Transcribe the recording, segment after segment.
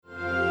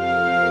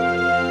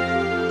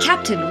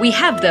Captain, we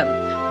have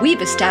them!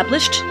 We've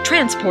established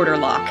Transporter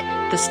Lock,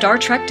 the Star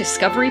Trek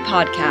Discovery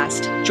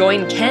podcast.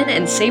 Join Ken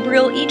and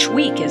Sabriel each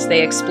week as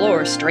they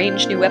explore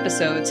strange new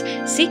episodes,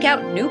 seek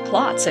out new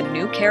plots and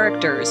new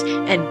characters,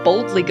 and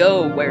boldly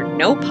go where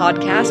no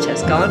podcast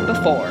has gone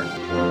before.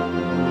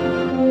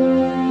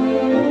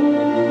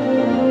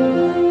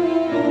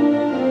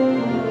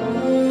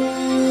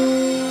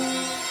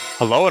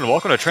 Hello and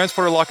welcome to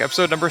Transporter Lock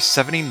episode number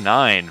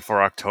 79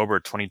 for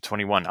October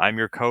 2021. I'm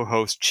your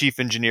co-host, Chief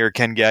Engineer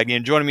Ken Gagne,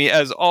 and joining me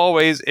as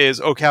always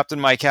is Oh Captain,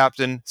 My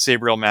Captain,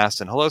 Sabriel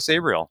Maston. Hello,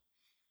 Sabriel.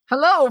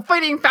 Hello,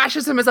 fighting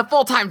fascism is a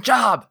full-time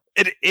job.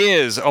 It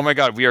is. Oh my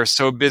God, we are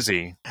so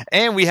busy.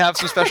 And we have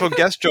some special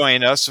guests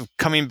joining us,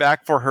 coming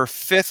back for her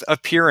 5th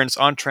appearance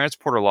on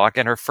Transporter Lock,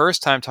 and her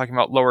first time talking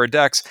about Lower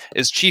Decks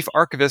is Chief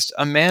Archivist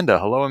Amanda.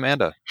 Hello,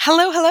 Amanda.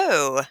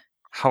 Hello.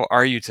 How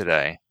are you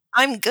today?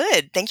 I'm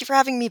good. Thank you for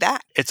having me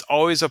back. It's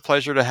always a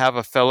pleasure to have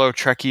a fellow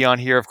Trekkie on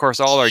here. Of course,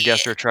 all our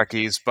guests are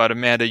Trekkies, but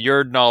Amanda,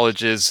 your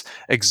knowledge is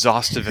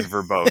exhaustive and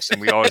verbose,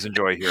 and we always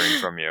enjoy hearing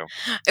from you.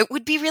 It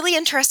would be really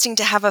interesting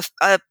to have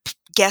a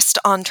guest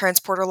on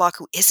Transporter Lock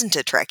who isn't a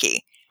Trekkie.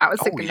 I was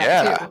thinking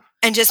that too.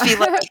 And just be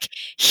like,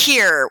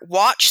 here,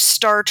 watch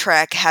Star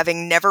Trek,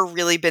 having never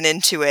really been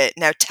into it.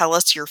 Now tell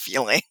us your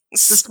feelings.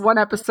 Just one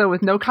episode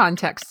with no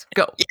context.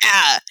 Go.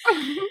 Yeah.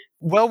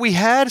 Well, we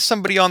had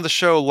somebody on the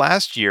show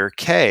last year,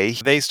 Kay.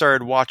 They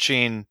started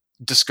watching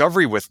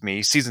Discovery with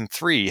me, season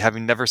 3,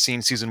 having never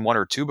seen season 1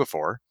 or 2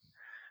 before.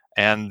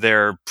 And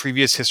their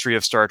previous history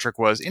of Star Trek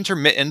was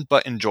intermittent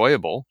but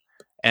enjoyable.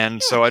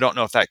 And so I don't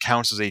know if that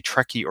counts as a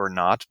Trekkie or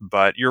not,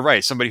 but you're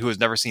right. Somebody who has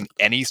never seen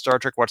any Star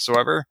Trek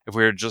whatsoever, if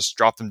we were to just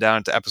drop them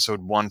down to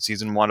episode 1,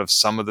 season 1 of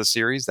some of the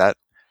series, that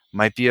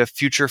might be a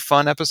future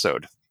fun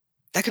episode.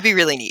 That could be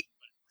really neat.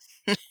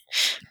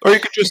 Or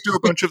you could just do a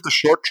bunch of the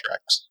short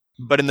treks.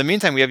 But in the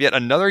meantime, we have yet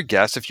another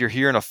guest. If you're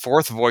hearing a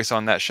 4th voice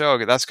on that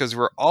show, that's because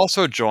we're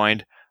also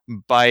joined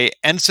by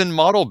Ensign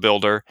Model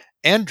Builder,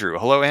 Andrew.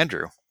 Hello,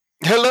 Andrew.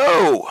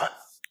 Hello!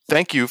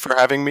 Thank you for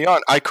having me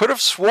on. I could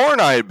have sworn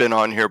I had been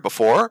on here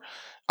before.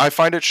 I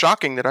find it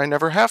shocking that I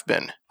never have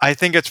been. I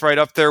think it's right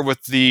up there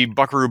with the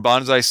Buckaroo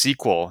Banzai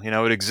sequel. You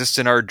know, it exists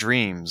in our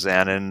dreams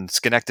and in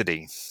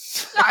Schenectady.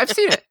 Yeah, I've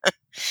seen it.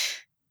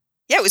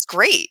 Yeah, it was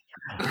great.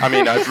 I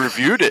mean, I've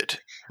reviewed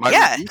it. My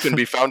Yeah. review can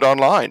be found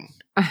online.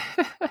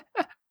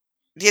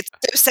 It's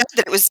so sad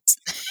that it was.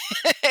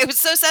 It was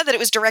so sad that it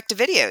was direct to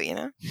video. You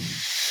know.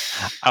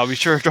 I'll be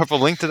sure to drop a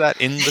link to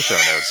that in the show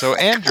notes. So,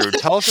 Andrew,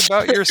 tell us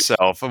about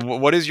yourself.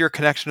 What is your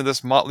connection to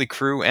this motley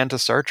crew and to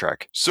Star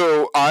Trek?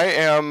 So, I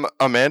am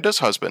Amanda's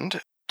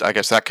husband. I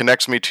guess that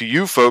connects me to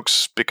you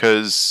folks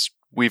because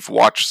we've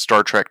watched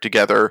Star Trek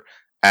together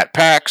at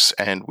PAX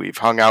and we've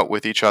hung out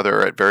with each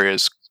other at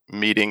various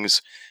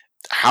meetings.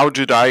 How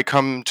did I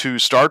come to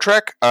Star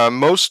Trek?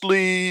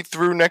 Mostly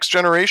through Next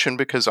Generation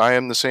because I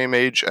am the same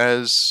age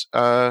as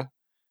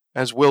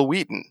Will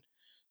Wheaton.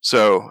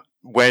 So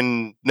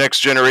when Next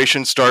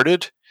Generation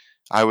started,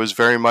 I was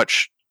very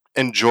much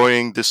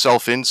enjoying the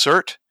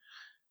self-insert,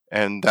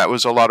 and that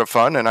was a lot of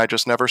fun, and I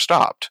just never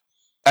stopped.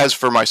 As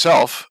for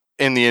myself,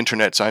 in the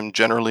internets, I'm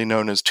generally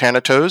known as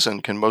Thanatos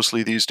and can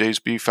mostly these days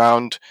be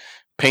found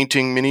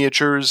painting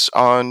miniatures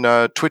on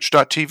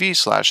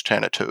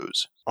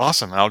twitch.tv/Thanatos.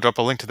 Awesome. I'll drop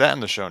a link to that in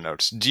the show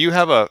notes. Do you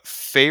have a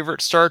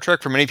favorite Star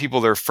Trek? For many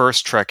people, their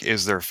first Trek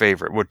is their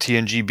favorite. Would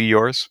TNG be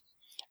yours?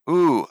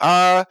 Ooh,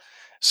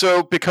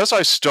 so because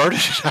I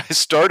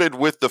started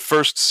with the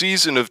first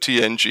season of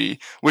TNG,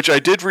 which I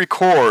did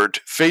record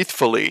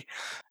faithfully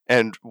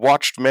and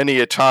watched many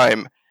a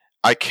time,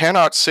 I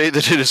cannot say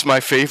that it is my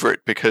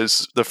favorite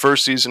because the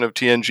first season of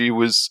TNG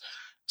was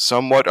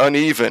somewhat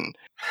uneven.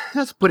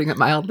 That's putting it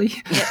mildly.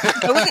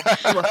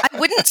 I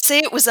wouldn't say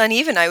it was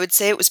uneven. I would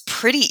say it was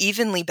pretty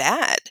evenly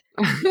bad.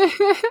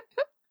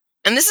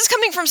 And this is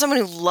coming from someone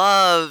who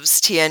loves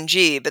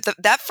TNG, but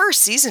that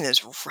first season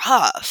is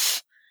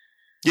rough.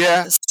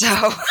 Yeah.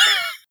 So,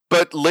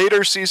 but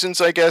later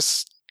seasons, I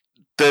guess,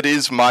 that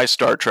is my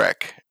Star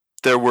Trek.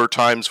 There were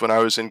times when I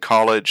was in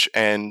college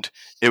and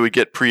it would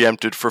get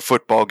preempted for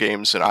football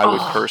games and I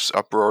would curse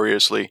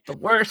uproariously. The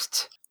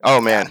worst.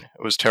 Oh man,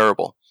 it was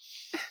terrible.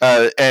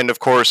 And of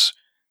course,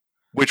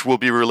 which will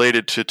be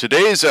related to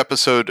today's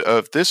episode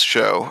of this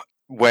show,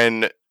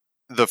 when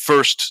the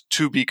first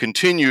To Be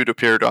Continued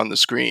appeared on the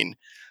screen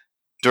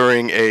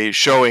during a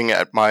showing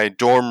at my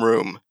dorm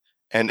room,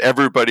 and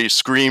everybody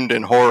screamed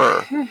in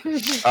horror.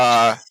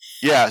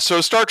 Yeah, so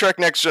Star Trek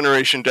Next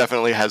Generation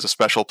definitely has a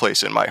special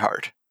place in my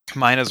heart.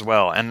 Mine as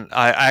well. And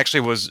I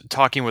actually was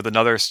talking with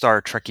another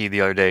Star Trekkie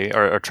the other day,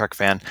 or a Trek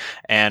fan,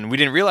 and we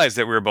didn't realize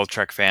that we were both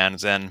Trek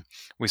fans, and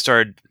we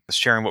started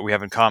sharing what we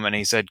have in common. And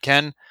he said,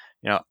 Ken,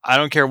 I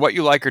don't care what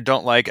you like or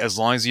don't like as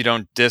long as you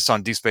don't diss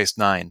on Deep Space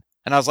Nine.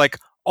 And I was like,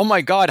 oh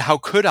my God, how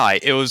could I?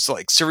 It was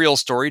like serial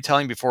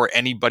storytelling before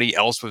anybody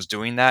else was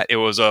doing that. It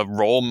was a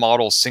role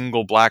model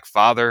single black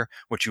father,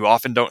 which you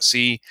often don't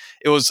see.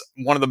 It was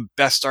one of the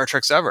best Star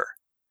Treks ever.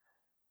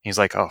 He's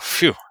like, oh,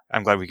 phew,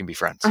 I'm glad we can be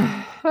friends.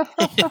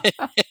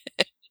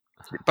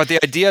 But the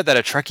idea that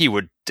a Trekkie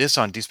would diss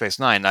on Deep Space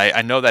Nine,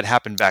 I know that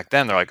happened back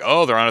then. They're like,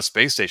 oh, they're on a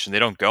space station. They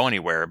don't go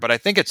anywhere. But I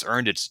think it's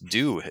earned its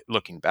due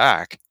looking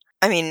back.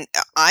 I mean,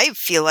 I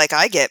feel like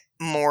I get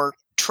more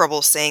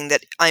trouble saying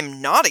that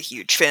I'm not a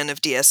huge fan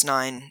of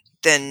DS9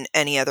 than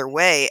any other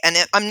way. And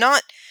I'm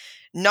not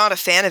a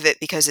fan of it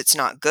because it's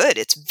not good.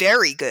 It's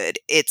very good.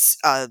 It's,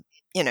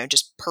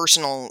 just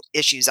personal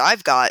issues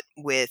I've got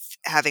with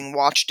having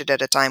watched it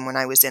at a time when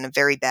I was in a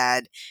very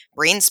bad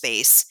brain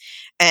space.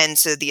 And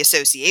so the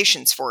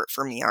associations for it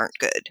for me aren't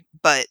good.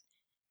 But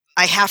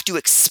I have to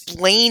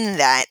explain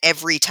that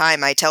every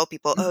time I tell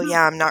people, oh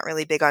yeah, I'm not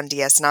really big on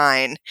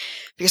DS9,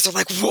 because they're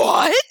like,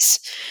 what?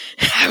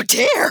 How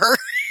dare?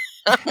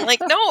 I'm like,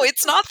 no,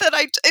 it's not that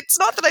I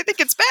think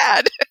it's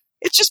bad.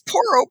 It's just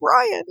poor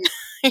O'Brien.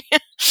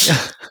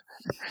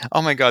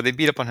 Oh my God, they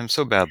beat up on him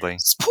so badly.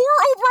 It's poor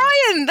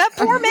O'Brien, that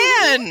poor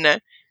man.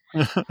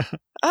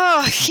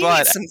 Oh, he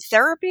needs some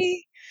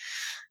therapy.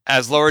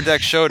 As Lower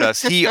Decks showed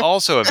us, he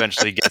also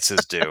eventually gets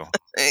his due.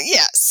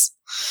 Yes.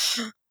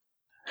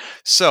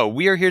 So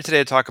we are here today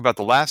to talk about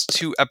the last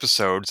 2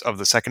 episodes of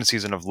the second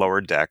season of Lower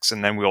Decks,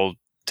 and then we'll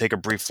take a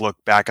brief look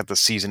back at the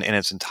season in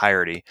its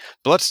entirety.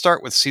 But let's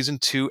start with Season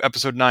 2,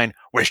 Episode 9,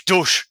 Wish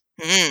Douche!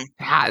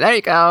 There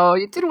you go.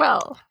 You did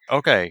well.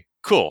 Okay,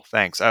 cool.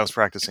 Thanks. I was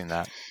practicing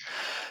that.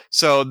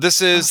 So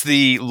this is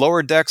the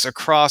Lower Decks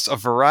across a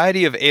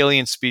variety of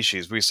alien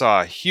species. We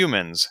saw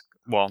humans,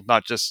 well,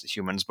 not just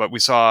humans, but we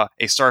saw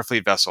a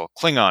Starfleet vessel,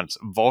 Klingons,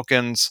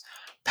 Vulcans,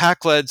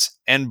 Pakleds,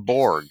 and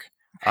Borg.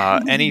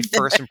 Any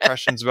first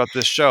impressions about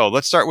this show?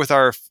 Let's start with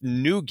our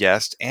new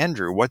guest,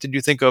 Andrew. What did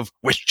you think of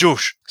Wish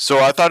Douche? So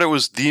I thought it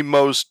was the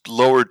most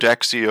Lower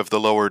Decksy of the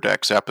Lower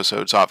Decks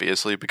episodes,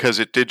 obviously, because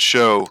it did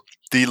show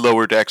the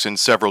Lower Decks in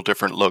several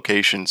different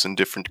locations and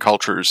different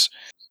cultures.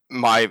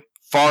 My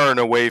far and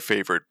away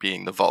favorite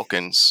being the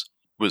Vulcans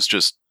was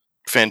just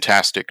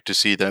fantastic to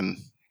see them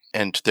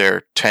and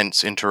their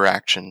tense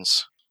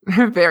interactions.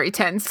 Very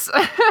tense.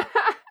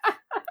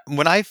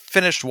 When I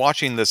finished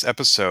watching this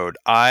episode,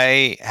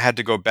 I had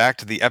to go back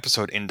to the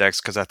episode index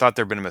because I thought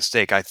there'd been a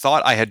mistake. I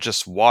thought I had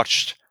just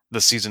watched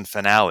the season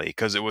finale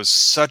because it was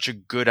such a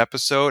good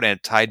episode and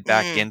it tied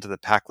back into the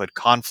Pakled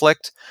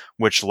conflict,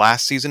 which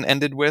last season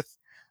ended with.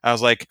 I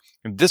was like,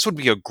 this would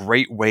be a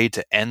great way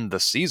to end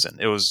the season.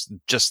 It was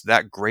just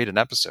that great an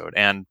episode.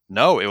 And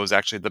no, it was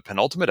actually the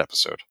penultimate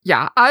episode.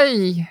 Yeah,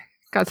 I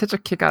got such a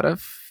kick out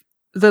of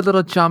the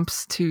little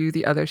jumps to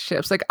the other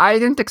ships. Like, I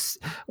didn't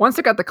once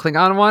I got the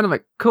Klingon one, I'm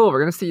like, cool, we're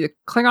gonna see the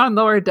Klingon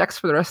Lower Decks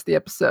for the rest of the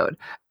episode.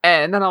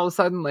 And then all of a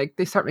sudden, like,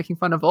 they start making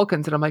fun of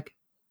Vulcans, and I'm like,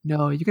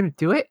 no, you're gonna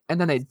do it? And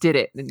then they did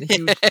it in the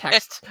huge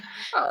text.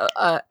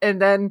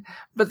 And then,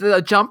 but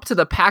the jump to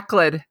the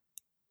Pakled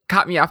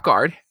caught me off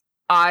guard.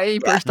 I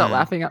burst out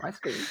laughing at my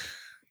screen.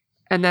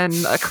 And then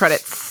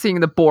credits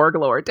seeing the Borg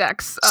Lower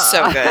Decks.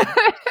 So good.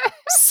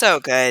 So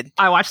good.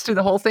 I watched through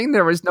the whole thing.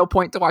 There was no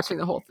point to watching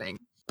the whole thing.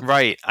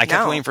 Right. I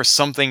kept waiting for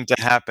something to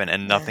happen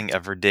and nothing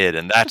ever did.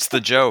 And that's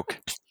the joke.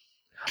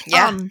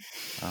 Yeah.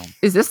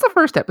 Is this the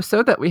first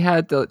episode that we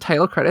had the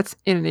title credits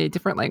in a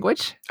different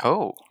language?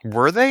 Oh.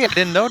 Were they? I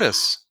didn't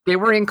notice. They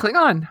were in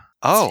Klingon.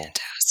 Oh.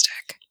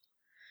 Fantastic.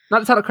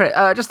 Not the title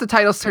credit. Just the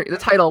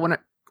title when it,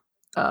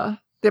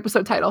 the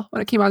episode title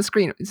when it came on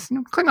screen. It's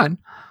Klingon.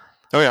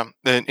 Oh yeah,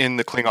 in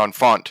the Klingon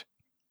font.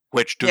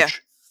 Which douche? Yeah.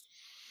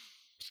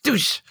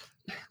 Douche.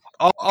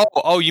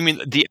 Oh, you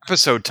mean the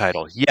episode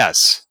title?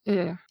 Yes.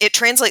 Yeah. It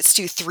translates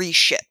to 3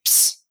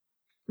 ships.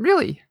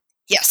 Really?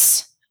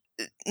 Yes.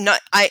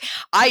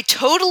 I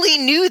totally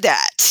knew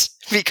that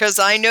because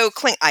I know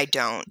I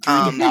don't.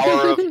 Through the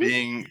power of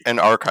being an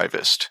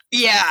archivist.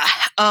 Yeah.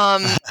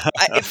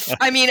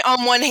 I mean,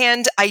 on one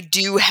hand, I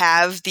do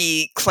have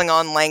the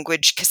Klingon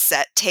language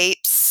cassette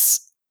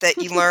tapes that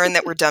you learn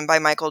that were done by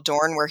Michael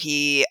Dorn, where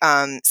he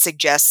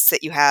suggests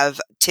that you have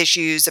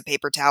tissues, a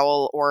paper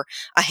towel, or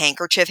a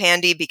handkerchief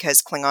handy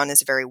because Klingon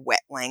is a very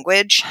wet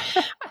language.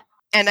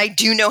 And I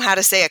do know how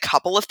to say a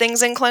couple of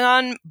things in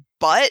Klingon,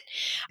 but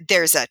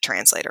there's a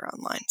translator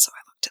online, so I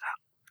looked it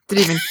up.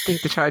 Didn't even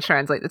think to try to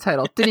translate the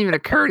title. Didn't even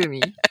occur to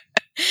me.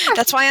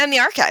 That's why I'm the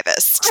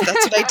archivist.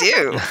 That's what I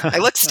do. I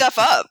look stuff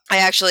up.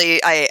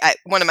 I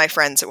one of my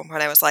friends at one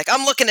point, I was like,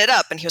 I'm looking it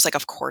up. And he was like,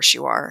 of course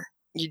you are.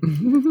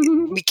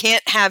 We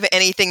can't have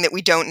anything that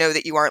we don't know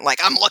that you aren't like,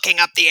 I'm looking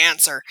up the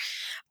answer.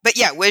 But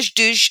yeah, Wish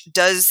Douche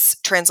does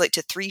translate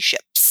to 3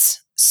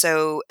 ships.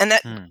 So, and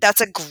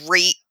that's a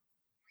great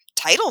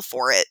title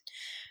for it.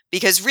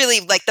 Because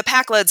really, like, the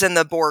Pakleds and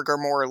the Borg are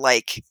more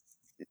like,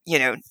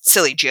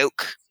 silly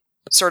joke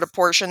sort of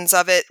portions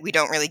of it. We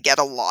don't really get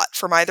a lot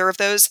from either of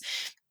those.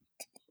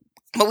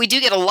 But we do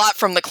get a lot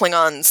from the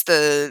Klingons,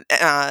 the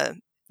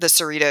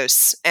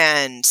Cerritos,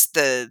 and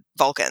the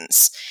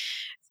Vulcans.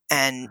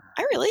 And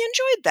I really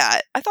enjoyed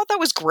that. I thought that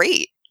was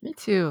great. Me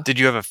too. Did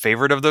you have a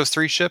favorite of those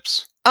 3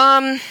 ships?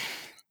 I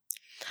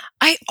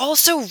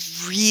also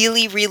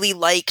really, really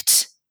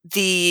liked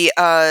the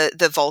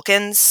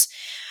Vulcans.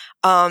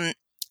 And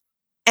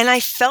I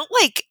felt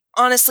like,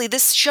 honestly,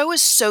 this show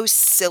is so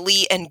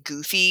silly and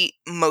goofy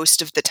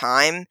most of the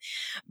time,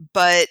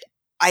 but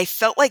I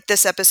felt like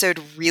this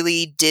episode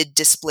really did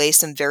display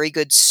some very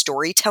good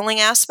storytelling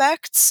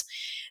aspects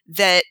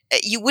that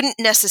you wouldn't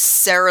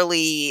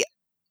necessarily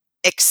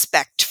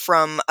expect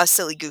from a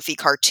silly, goofy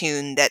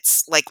cartoon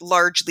that's like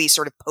largely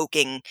sort of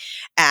poking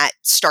at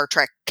Star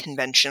Trek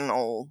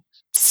conventional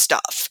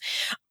stuff.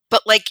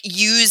 But like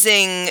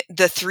using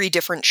the 3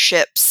 different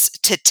ships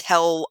to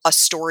tell a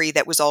story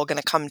that was all going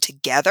to come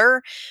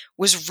together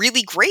was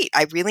really great.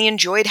 I really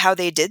enjoyed how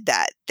they did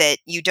that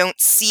you don't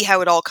see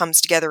how it all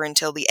comes together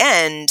until the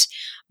end,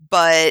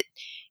 but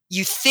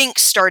you think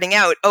starting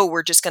out, oh,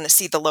 we're just going to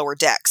see the lower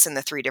decks and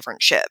the 3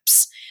 different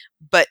ships.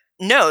 But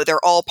no,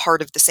 they're all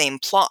part of the same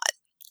plot.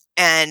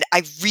 And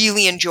I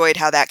really enjoyed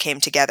how that came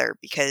together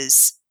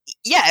because,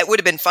 yeah, it would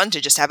have been fun to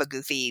just have a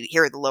goofy,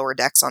 here are the lower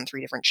decks on 3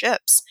 different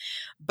ships.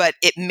 But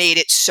it made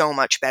it so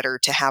much better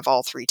to have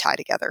all 3 tie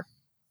together.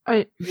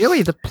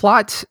 Really, the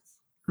plot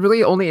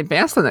really only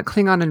advanced on the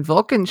Klingon and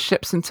Vulcan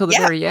ships until the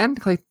very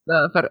end. Like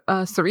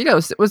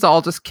Cerritos, it was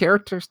all just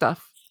character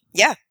stuff.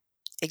 Yeah,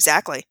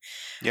 exactly.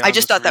 Yeah, I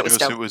just thought that was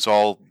dope. It was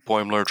all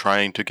Boimler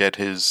trying to get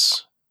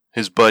his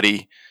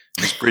buddy,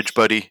 his bridge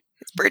buddy.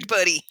 His bridge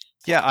buddy.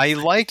 Yeah, I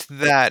liked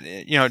that,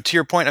 to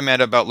your point,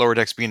 Amanda, about Lower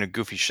Decks being a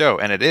goofy show,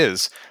 and it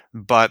is,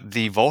 but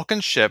the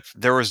Vulcan ship,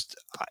 there was,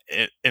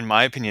 in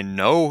my opinion,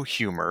 no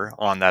humor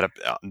on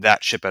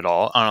that ship at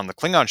all. On the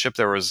Klingon ship,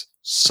 there was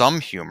some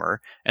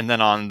humor, and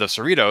then on the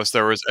Cerritos,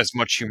 there was as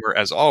much humor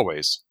as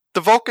always.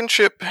 The Vulcan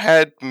ship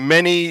had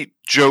many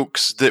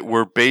jokes that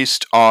were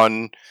based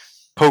on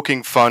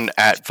poking fun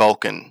at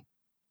Vulcan.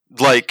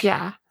 Like,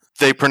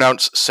 they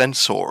pronounce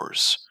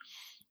sensors,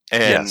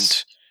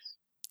 and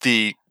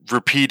the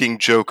repeating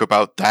joke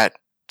about that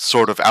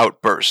sort of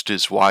outburst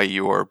is why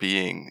you are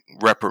being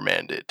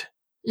reprimanded.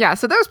 Yeah,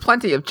 so there's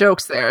plenty of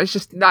jokes there. It's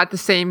just not the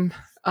same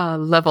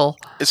level.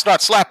 It's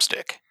not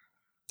slapstick.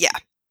 Yeah.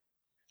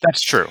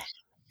 That's true.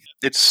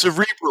 It's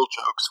cerebral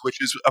jokes,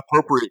 which is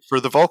appropriate for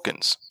the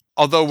Vulcans.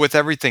 Although with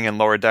everything in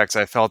Lower Decks,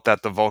 I felt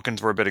that the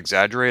Vulcans were a bit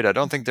exaggerated. I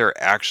don't think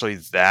they're actually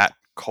that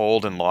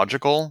cold and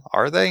logical,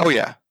 are they? Oh,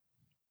 yeah.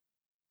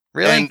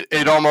 Really? And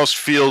it almost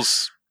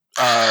feels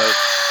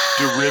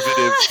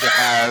derivative to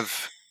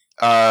have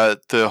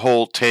the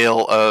whole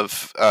tale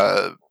of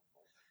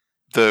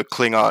the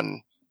Klingon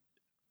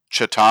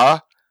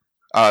Ch'ta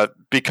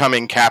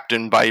becoming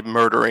captain by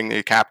murdering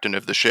the captain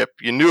of the ship.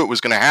 You knew it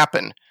was going to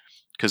happen,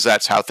 because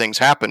that's how things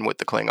happen with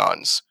the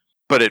Klingons.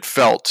 But it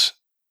felt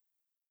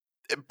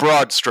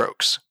broad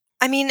strokes.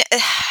 I mean,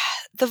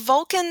 the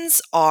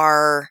Vulcans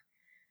are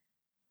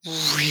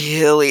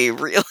really,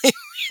 really,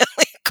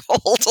 really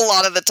cold a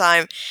lot of the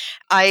time.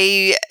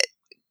 I,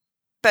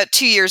 about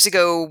 2 years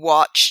ago,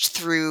 watched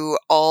through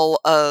all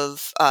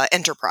of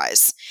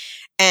Enterprise.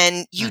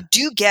 And you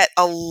do get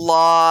a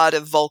lot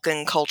of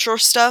Vulcan culture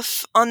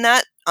stuff on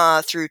that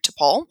through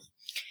T'Pol.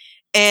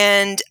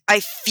 And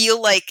I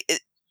feel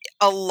like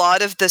a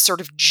lot of the sort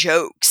of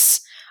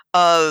jokes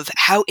of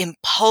how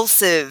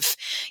impulsive,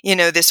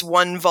 this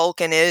one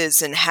Vulcan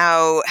is, and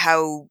how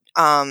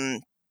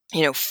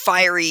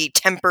fiery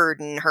tempered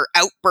and her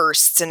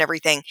outbursts and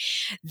everything,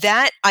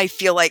 that I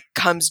feel like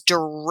comes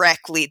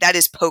directly, that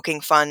is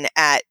poking fun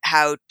at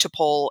how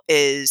T'Pol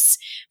is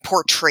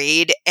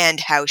portrayed and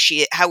how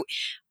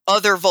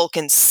other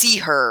Vulcans see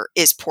her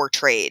is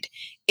portrayed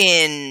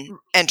in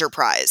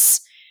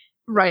Enterprise.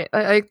 Right.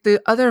 Like the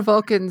other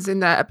Vulcans in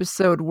that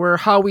episode were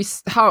how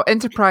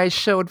Enterprise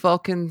showed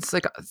Vulcans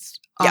like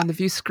on the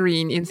view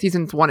screen in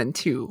seasons 1 and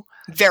 2.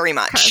 Very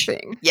much. Kind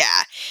of thing.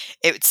 Yeah.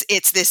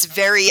 It's this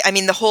very,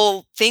 the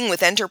whole thing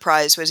with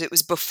Enterprise was it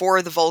was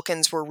before the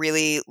Vulcans were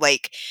really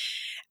like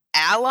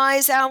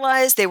allies.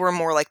 They were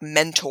more like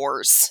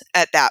mentors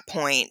at that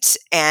point,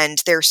 and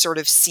they're sort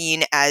of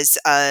seen as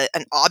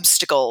an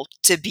obstacle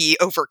to be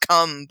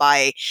overcome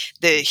by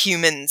the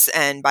humans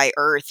and by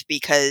Earth,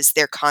 because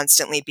they're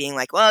constantly being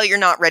like, well, you're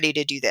not ready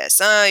to do this,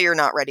 you're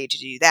not ready to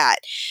do that.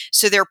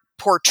 So they're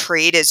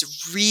portrayed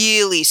as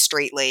really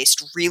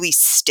straight-laced, really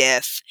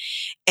stiff,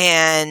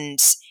 and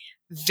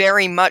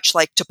very much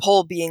like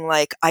T'Pol being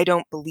like, I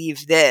don't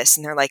believe this.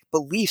 And they're like,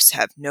 beliefs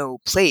have no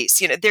place.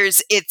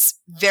 It's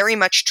very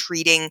much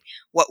treating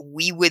what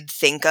we would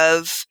think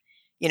of,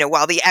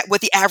 what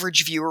the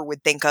average viewer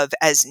would think of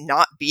as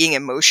not being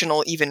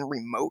emotional even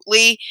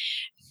remotely,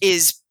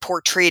 is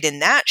portrayed in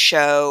that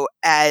show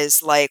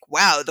as like,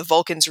 wow, the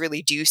Vulcans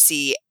really do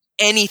see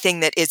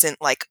anything that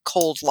isn't like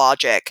cold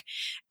logic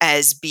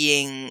as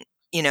being,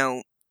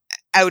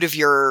 out of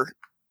your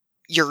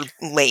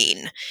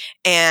lane.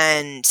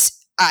 And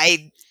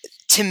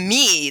to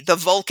me, the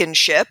Vulcan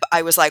ship,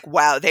 I was like,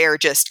 wow, they're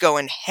just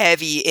going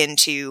heavy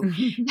into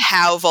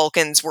how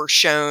Vulcans were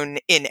shown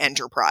in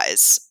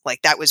Enterprise.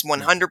 Like, that was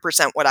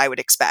 100% what I would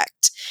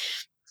expect.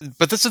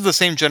 But this is the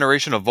same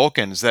generation of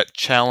Vulcans that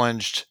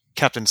challenged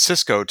Captain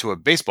Sisko to a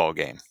baseball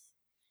game.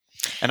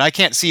 And I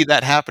can't see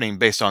that happening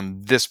based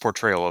on this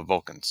portrayal of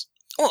Vulcans.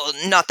 Well,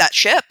 not that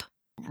ship.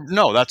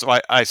 No, that's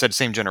why I said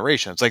same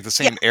generation. It's like the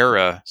same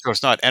era, so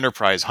it's not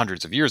Enterprise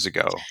hundreds of years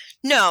ago.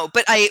 No,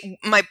 but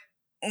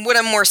what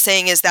I'm more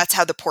saying is that's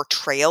how the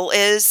portrayal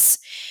is.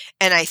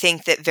 And I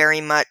think that very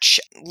much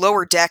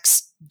Lower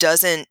Decks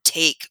doesn't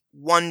take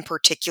one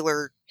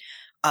particular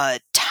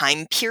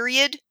time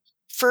period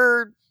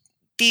for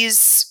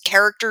these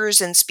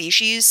characters and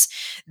species.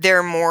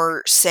 They're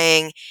more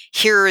saying,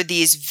 here are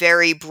these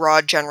very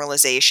broad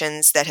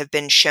generalizations that have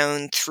been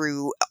shown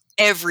through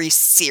every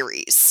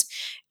series,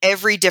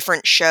 every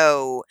different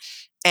show,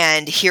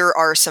 and here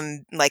are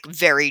some like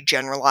very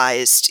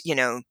generalized,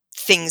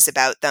 things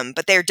about them.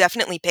 But they're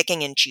definitely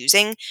picking and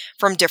choosing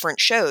from different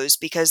shows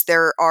because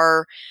there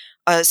are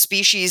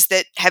species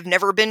that have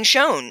never been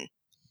shown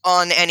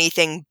on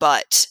anything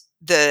but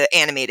the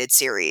animated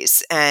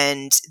series,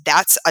 and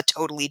that's a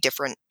totally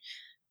different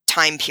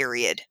time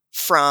period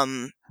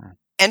from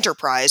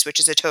Enterprise,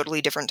 which is a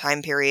totally different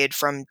time period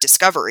from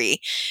Discovery.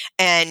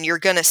 And you're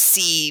going to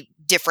see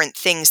different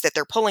things that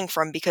they're pulling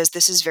from because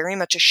this is very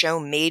much a show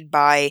made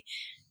by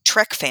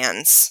Trek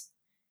fans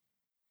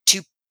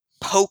to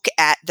poke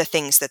at the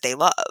things that they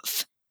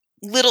love.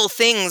 Little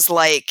things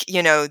like,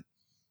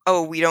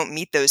 oh, we don't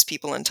meet those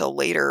people until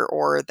later,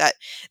 or that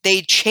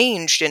they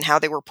changed in how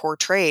they were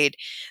portrayed.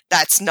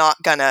 That's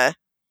not gonna,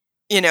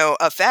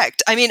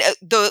 affect. I mean,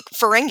 the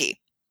Ferengi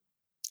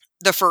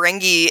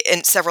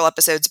in several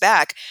episodes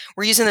back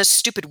were using those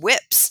stupid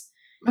whips.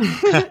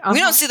 We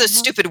don't see those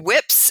stupid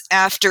whips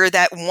after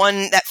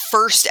that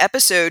first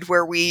episode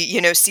where we,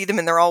 see them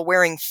and they're all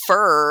wearing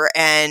fur,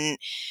 and,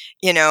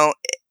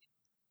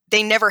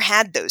 they never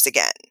had those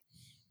again.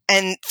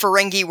 And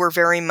Ferengi were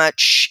very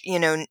much,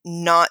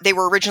 they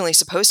were originally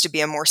supposed to be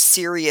a more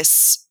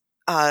serious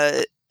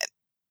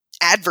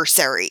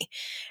adversary.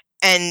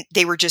 And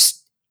they were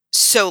just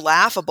so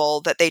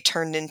laughable that they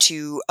turned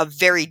into a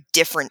very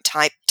different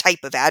type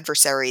of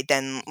adversary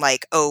than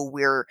like, oh,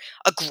 we're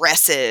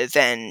aggressive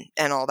and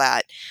all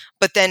that.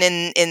 But then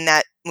in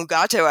that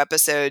Mugato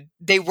episode,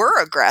 they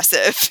were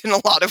aggressive in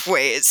a lot of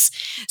ways.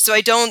 So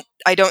I don't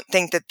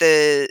think that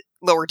the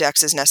Lower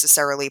Decks is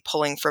necessarily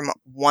pulling from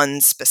one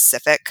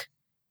specific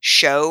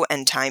show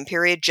and time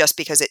period. Just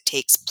because it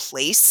takes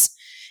place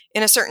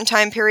in a certain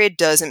time period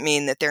doesn't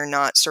mean that they're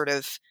not sort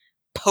of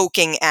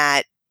poking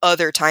at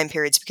other time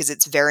periods, because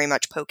it's very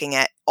much poking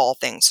at all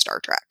things Star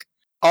Trek.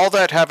 All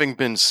that having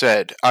been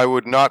said, I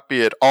would not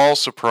be at all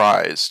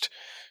surprised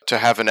to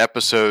have an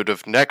episode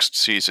of next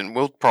season,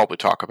 we'll probably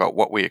talk about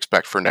what we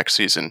expect for next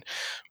season,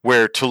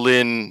 where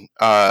T'Lyn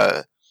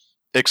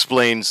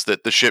explains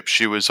that the ship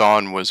she was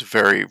on was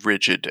very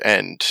rigid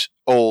and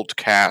old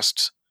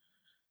cast,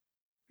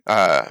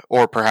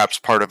 or perhaps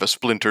part of a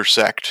splinter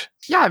sect.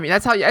 Yeah, I mean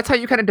that's how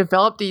you kind of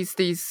develop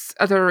these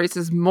other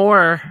races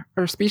more,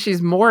 or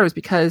species more, is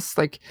because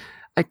like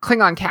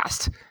Klingon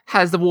caste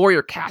has the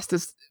warrior caste,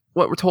 is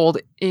what we're told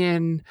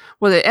in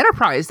the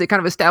Enterprise. They kind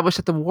of established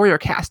that the warrior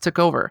caste took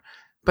over,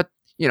 but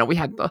we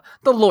had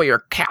the lawyer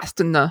caste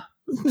and the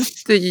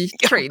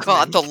trades. Oh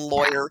God, the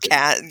lawyer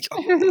caste.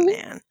 Oh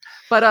man.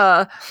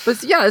 But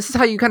yeah, this is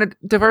how you kind of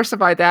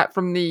diversify that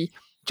from the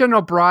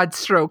general broad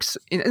strokes,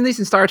 at least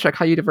in Star Trek,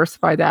 how you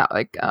diversify that.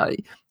 Like,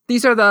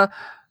 these are the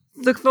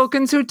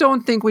Vulcans who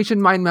don't think we should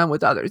mind men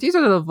with others. These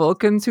are the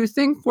Vulcans who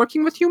think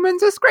working with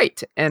humans is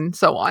great, and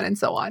so on and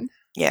so on.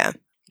 Yeah.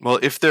 Well,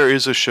 if there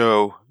is a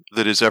show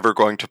that is ever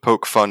going to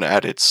poke fun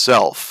at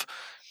itself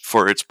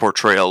for its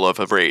portrayal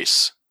of a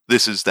race,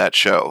 this is that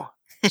show.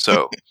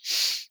 So,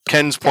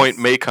 Ken's point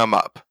may come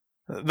up.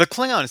 The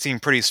Klingon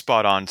seemed pretty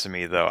spot on to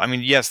me, though. I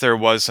mean, yes, there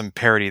was some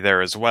parody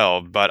there as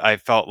well, but I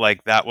felt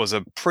like that was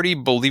a pretty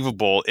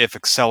believable, if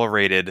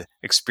accelerated,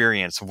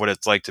 experience of what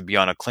it's like to be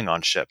on a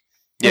Klingon ship.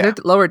 Yeah,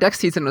 the Lower Decks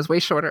season was way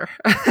shorter.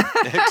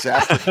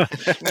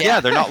 Exactly. Yeah,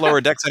 they're not Lower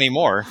Decks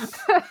anymore.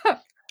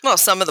 Well,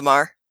 some of them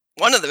are.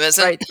 One of them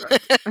isn't.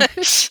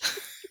 Right.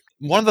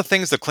 One of the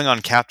things the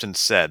Klingon captain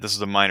said, this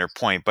is a minor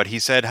point, but he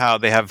said how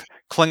they have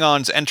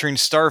Klingons entering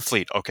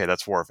Starfleet. Okay,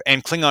 that's Worf.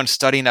 And Klingons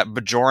studying at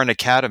Bajoran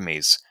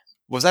academies.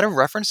 Was that a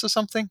reference to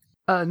something?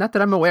 Not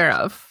that I'm aware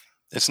of.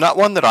 It's not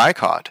one that I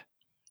caught.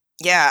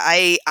 Yeah,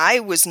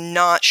 I was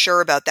not sure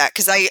about that,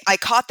 because I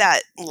caught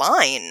that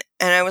line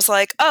and I was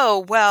like,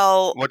 oh,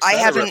 well, What's I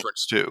that haven't. a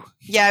reference to?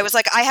 Yeah, I was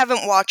like, I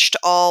haven't watched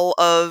all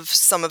of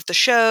some of the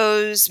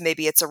shows.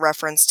 Maybe it's a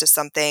reference to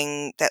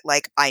something that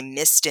like I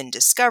missed in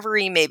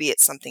Discovery. Maybe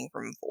it's something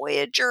from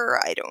Voyager.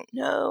 I don't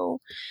know.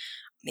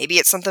 Maybe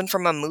it's something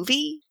from a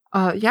movie.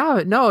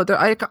 Yeah, no,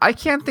 I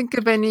can't think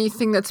of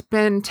anything that's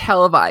been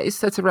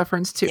televised that's a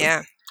reference to.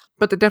 Yeah.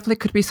 But there definitely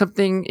could be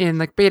something in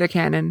like Beta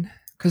Canon,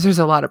 because there's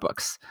a lot of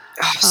books.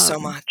 Oh, so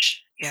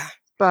much. Yeah.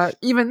 But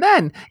even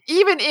then,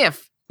 even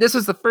if this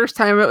was the first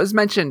time it was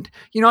mentioned,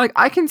 like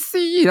I can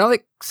see,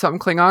 like some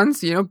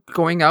Klingons,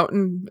 going out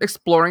and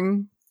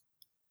exploring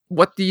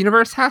what the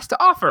universe has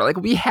to offer. Like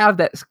we have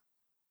that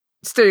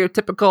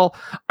stereotypical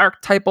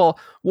archetypal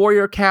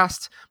warrior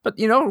caste, but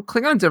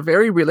Klingons are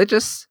very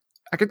religious.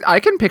 I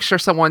can picture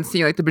someone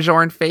seeing like the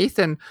Bajoran faith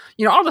and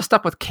all the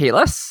stuff with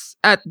Kahless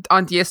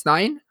on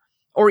DS9,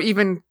 or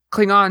even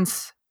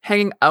Klingons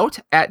hanging out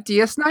at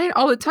DS9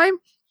 all the time.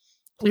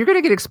 You're going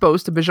to get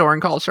exposed to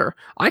Bajoran culture.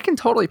 I can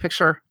totally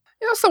picture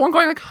someone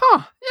going like,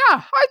 "Huh,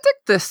 yeah, I dig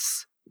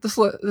this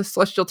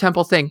celestial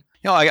temple thing."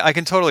 I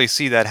can totally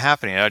see that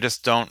happening.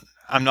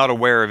 I'm not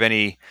aware of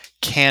any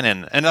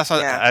canon, and that's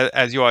not,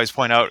 as you always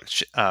point out,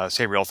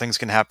 Sabriel, things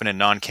can happen in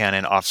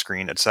non-canon,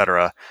 off-screen,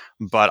 etc.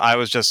 But I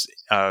was just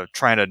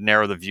trying to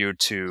narrow the view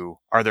to,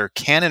 are there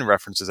canon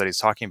references that he's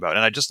talking about?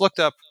 And I just looked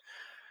up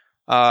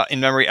in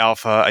Memory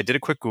Alpha. I did a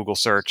quick Google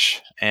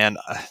search, and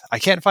I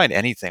can't find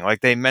anything.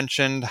 Like, they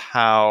mentioned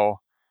how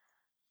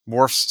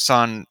Worf's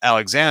son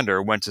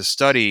Alexander went to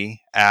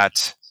study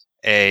at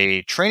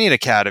a training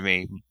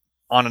academy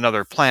on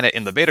another planet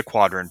in the Beta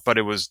Quadrant, but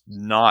it was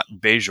not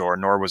Bajor,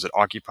 nor was it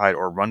occupied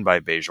or run by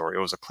Bajor. It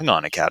was a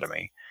Klingon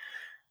academy.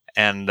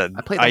 And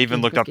I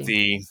even looked up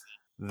the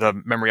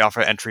Memory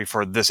Alpha entry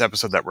for this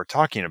episode that we're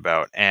talking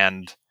about,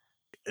 and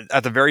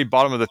at the very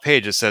bottom of the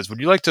page it says, would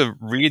you like to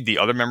read the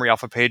other Memory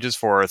Alpha pages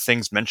for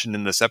things mentioned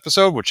in this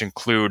episode, which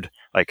include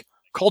like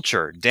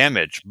culture,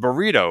 damage,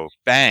 burrito,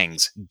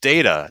 bangs,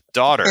 data,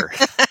 daughter.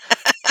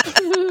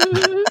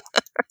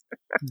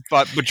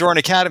 But Bajoran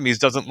Academies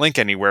doesn't link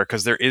anywhere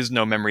because there is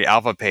no Memory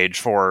Alpha page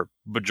for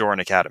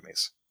Bajoran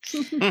Academies.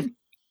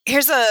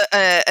 Here's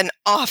an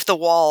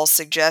off-the-wall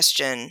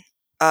suggestion.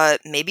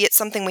 Maybe it's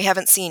something we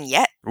haven't seen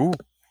yet. Ooh.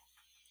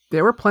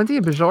 There were plenty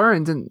of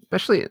Bajorans,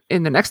 especially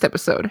in the next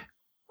episode.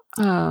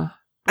 I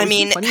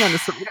mean, plenty on the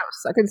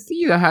Cerritos. I can see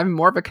you having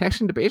more of a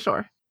connection to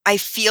Bajor. I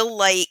feel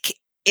like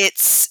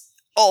it's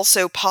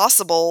also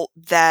possible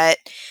that,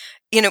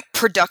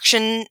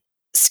 production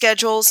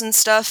schedules and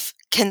stuff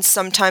can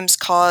sometimes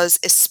cause,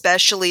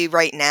 especially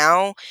right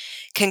now,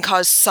 can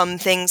cause some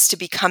things to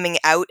be coming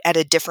out at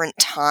a different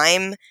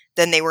time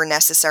than they were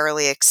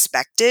necessarily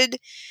expected.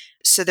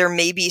 So there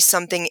may be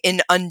something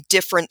in a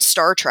different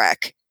Star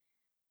Trek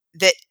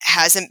that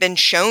hasn't been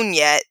shown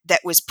yet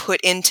that was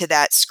put into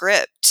that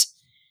script.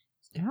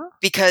 Yeah.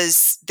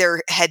 Because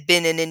there had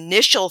been an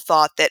initial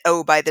thought that,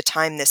 by the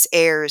time this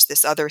airs,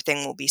 this other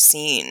thing will be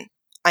seen.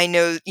 I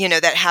know,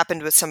 that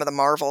happened with some of the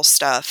Marvel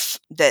stuff,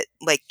 that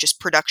like just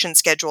production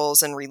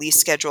schedules and release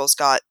schedules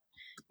got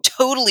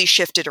totally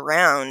shifted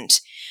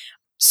around.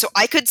 So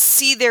I could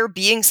see there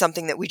being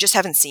something that we just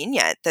haven't seen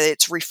yet, that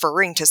it's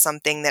referring to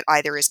something that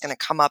either is going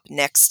to come up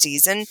next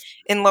season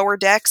in Lower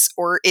Decks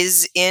or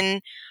is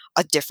in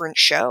a different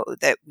show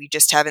that we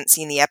just haven't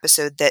seen the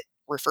episode that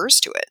refers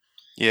to it.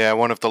 Yeah,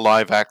 one of the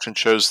live action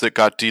shows that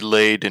got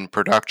delayed in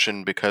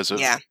production because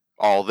of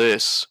all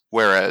this,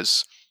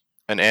 whereas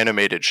an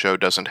animated show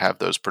doesn't have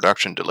those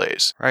production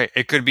delays. Right.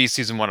 It could be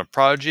season 1 of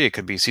Prodigy, it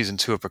could be season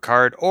 2 of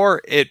Picard,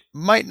 or it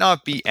might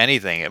not be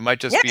anything. It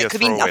might just be a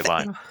throwaway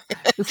line.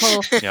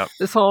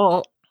 This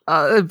whole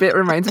bit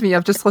reminds me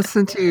of just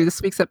listening to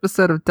this week's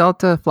episode of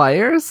Delta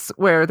Flyers,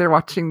 where they're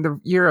watching the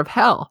Year of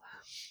Hell.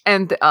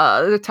 And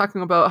they're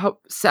talking about how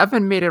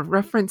Seven made a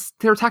reference.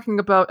 They were talking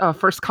about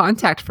First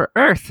Contact for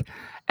Earth,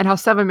 and how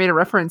Seven made a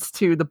reference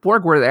to the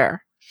Borg were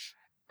there.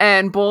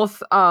 And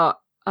both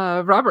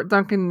Robert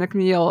Duncan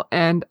McNeil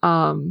and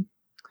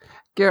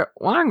Garrett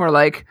Wang were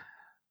like,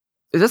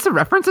 is this a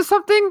reference to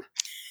something?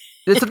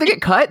 Did something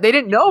get cut? They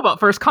didn't know about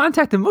First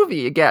Contact, the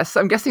movie, I guess.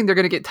 I'm guessing they're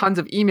going to get tons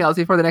of emails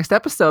before the next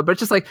episode. But it's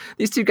just like,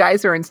 these two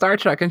guys are in Star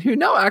Trek and who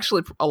know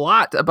actually a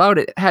lot about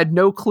it had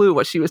no clue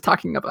what she was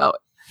talking about.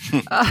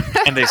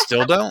 And they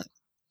still don't?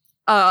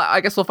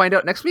 I guess we'll find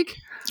out next week.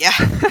 Yeah.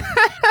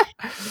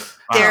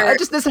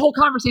 Just this whole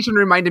conversation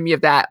reminded me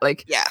of that.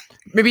 Like, yeah,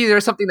 maybe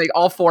there's something like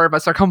all four of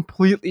us are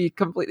completely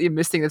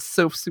missing that's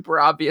so super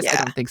obvious. Yeah. I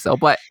don't think so,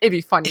 but it'd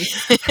be funny.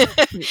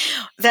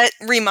 That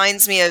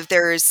reminds me of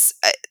there's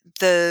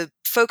the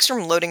folks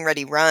from Loading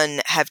Ready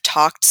Run have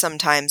talked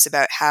sometimes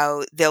about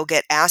how they'll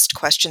get asked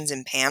questions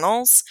in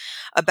panels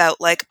about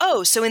like,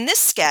 so in this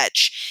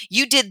sketch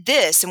you did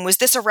this and was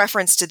this a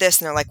reference to this?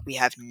 And they're like, we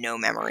have no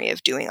memory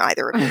of doing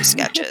either of those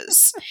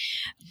sketches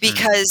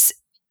because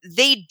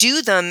they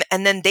do them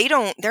and then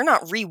they're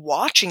not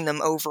rewatching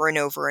them over and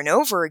over and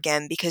over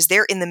again because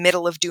they're in the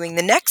middle of doing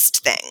the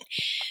next thing.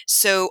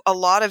 So a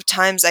lot of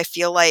times I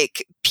feel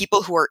like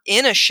people who are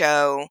in a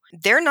show,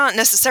 they're not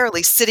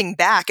necessarily sitting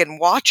back and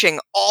watching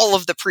all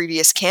of the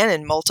previous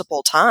canon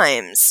multiple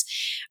times,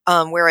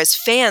 whereas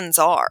fans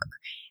are.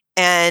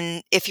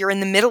 And if you're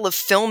in the middle of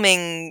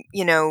filming,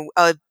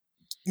 a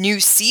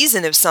new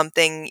season of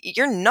something,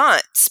 you're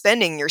not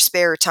spending your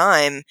spare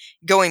time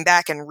going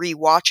back and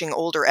rewatching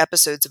older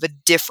episodes of a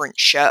different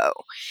show.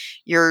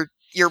 You're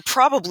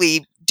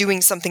probably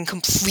doing something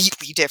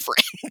completely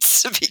different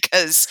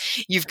because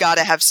you've got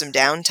to have some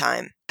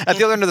downtime. At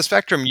the other end of the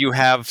spectrum, you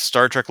have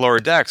Star Trek Lower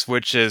Decks,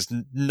 which is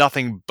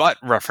nothing but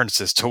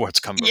references to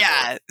what's coming.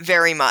 Yeah,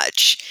 very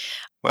much.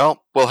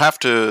 Well, we'll have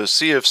to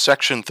see if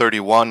Section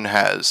 31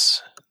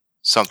 has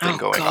something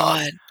going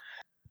on.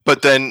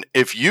 But then,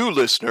 if you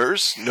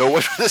listeners know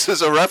what this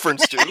is a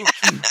reference to,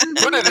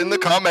 put it in the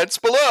comments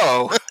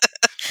below.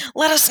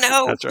 Let us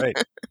know. That's right.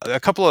 A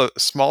couple of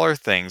smaller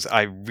things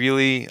I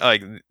really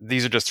like.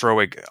 These are just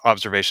throwaway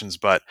observations,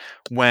 but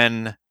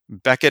when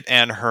Beckett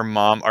and her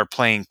mom are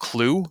playing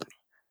Clue,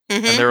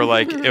 and they were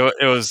like,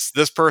 it was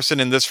this person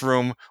in this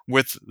room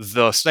with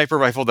the sniper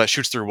rifle that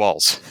shoots through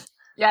walls.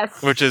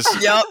 Yes. Which is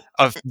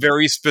a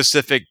very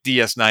specific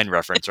DS9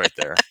 reference right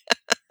there.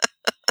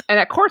 And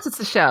of course, it's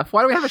the chef.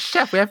 Why do we have a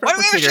chef? We have Why do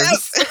we have a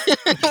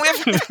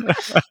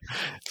replicators. chef?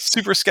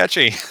 Super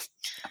sketchy.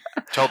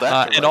 Tell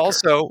that. to And Riker.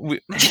 also,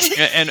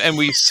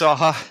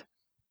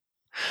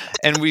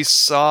 we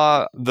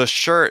saw the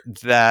shirt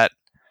that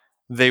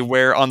they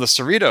wear on the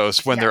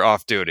Cerritos when they're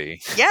off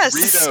duty, Yes.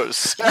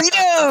 Ritos.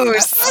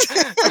 Ritos.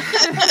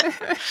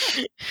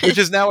 which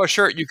is now a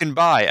shirt you can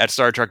buy at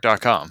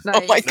StarTrek.com.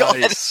 Oh my God.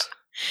 Nice.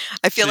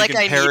 I feel So like you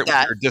can I pair need it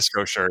that. with your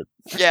disco shirt,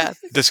 Yeah.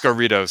 Disco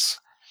Ritos.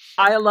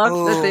 I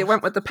love that they Ooh.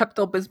 went with the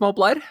Pepto-Bismol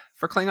blood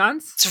for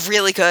Klingons. It's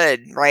really good,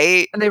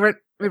 right? And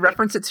we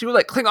reference it too,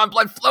 like Klingon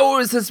blood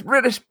flows as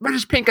British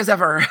pink as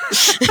ever.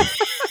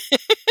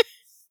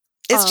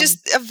 It's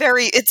just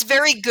it's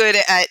very good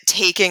at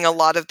taking a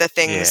lot of the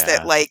things Yeah.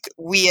 that like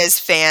we as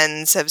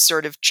fans have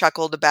sort of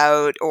chuckled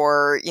about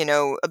or,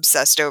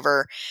 obsessed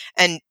over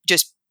and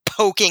just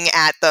poking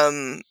at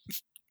them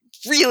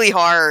really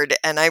hard.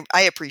 And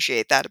I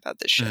appreciate that about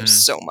this show Mhm.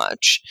 so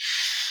much.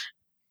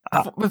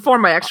 Before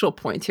my actual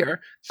point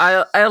here,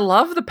 I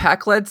love the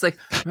Pakleds, like,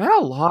 red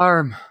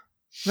alarm.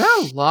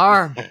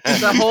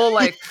 The whole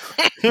like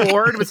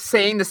board was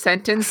saying the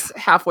sentence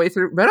halfway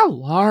through, red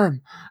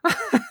alarm.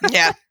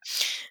 Yeah.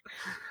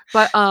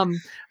 But I'm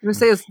gonna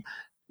say is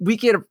we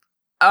get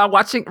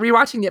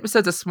rewatching the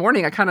episodes this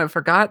morning. I kind of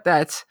forgot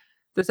that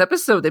this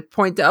episode they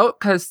point out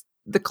because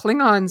the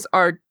Klingons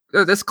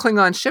this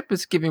Klingon ship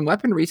is giving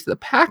weaponry to the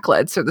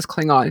Pakled, so this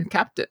Klingon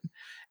captain,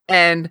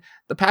 and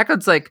the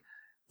Pakled's like,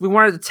 we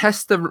wanted to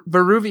test the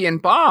Veruvian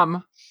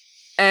bomb,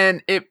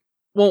 and it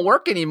won't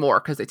work anymore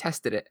because they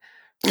tested it.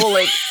 Well,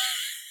 like,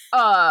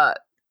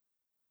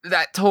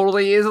 that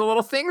totally is a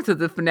little thing to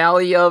the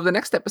finale of the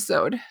next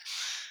episode.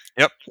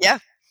 Yep. Yeah.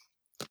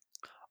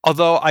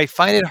 Although I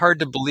find it hard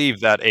to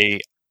believe that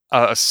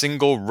a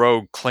single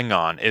rogue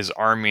Klingon is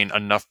arming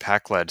enough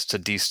Pakleds to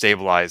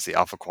destabilize the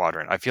Alpha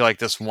Quadrant. I feel like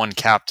this one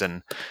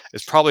captain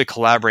is probably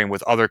collaborating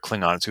with other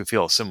Klingons who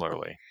feel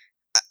similarly.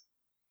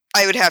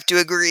 I would have to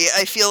agree.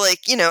 I feel like,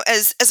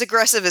 as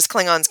aggressive as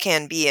Klingons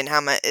can be and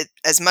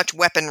as much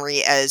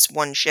weaponry as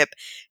one ship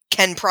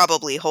can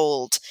probably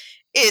hold,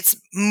 it's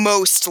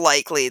most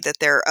likely that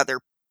there are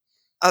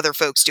other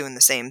folks doing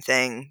the same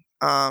thing.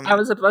 I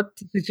was about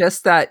to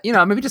suggest that,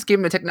 maybe just give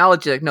them the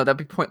technology. Like, no, that'd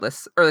be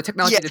pointless. Or the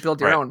technology to build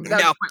your right. own.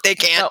 That'd No, be they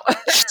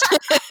pointless.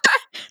 can't. No.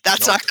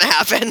 That's not going to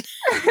happen.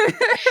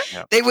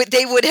 Yep.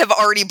 They would have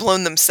already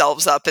blown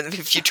themselves up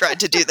if you tried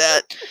to do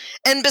that.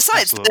 And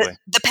besides, Absolutely.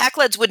 the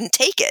Pakleds wouldn't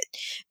take it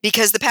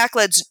because the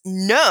Pakleds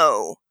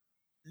know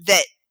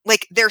that,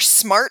 like, they're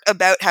smart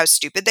about how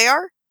stupid they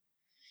are.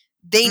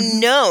 They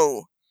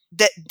know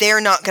that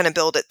they're not going to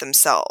build it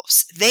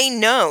themselves. They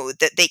know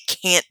that they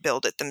can't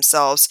build it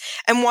themselves.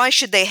 And why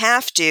should they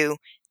have to?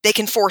 They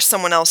can force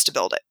someone else to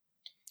build it.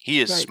 He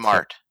is Right.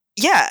 smart.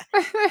 Yeah.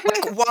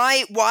 Like,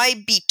 why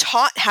be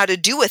taught how to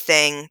do a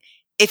thing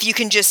if you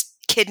can just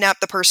kidnap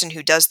the person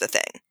who does the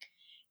thing?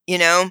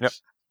 Yep.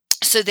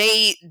 So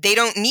they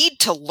don't need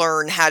to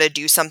learn how to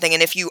do something.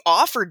 And if you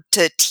offered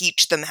to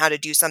teach them how to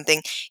do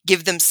something,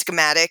 give them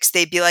schematics,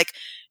 they'd be like,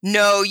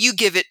 no, you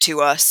give it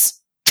to us.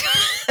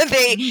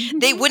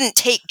 They wouldn't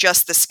take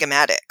just the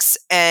schematics.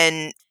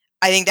 And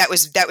I think that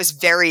was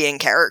very in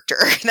character.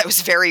 That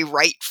was very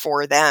right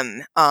for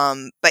them.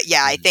 But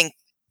yeah, I think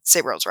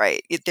Sabriel's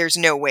right. There's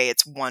no way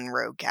it's one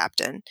rogue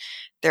captain.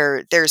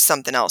 There's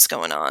something else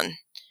going on.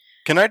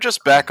 Can I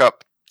just back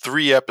up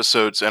 3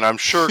 episodes, and I'm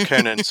sure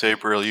Ken and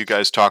Sabriel, you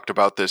guys talked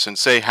about this, and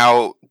say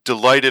how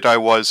delighted I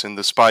was in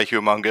the Spy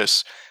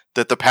Humongous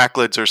that the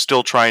Pakleds are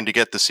still trying to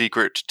get the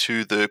secret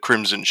to the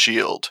Crimson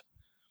Shield.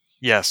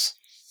 Yes.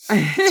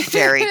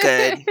 Very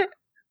good.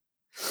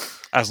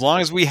 As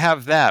long as we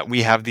have that,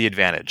 we have the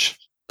advantage.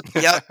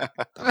 Yep.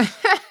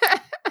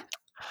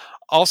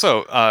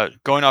 Also,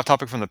 going off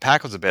topic from the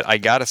Pakleds a bit, I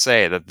gotta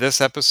say that this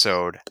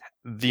episode,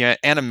 the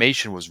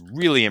animation was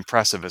really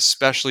impressive,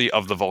 especially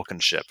of the Vulcan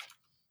ship.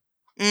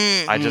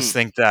 I just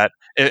think that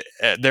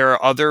there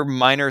are other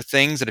minor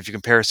things that if you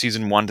compare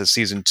season 1 to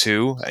season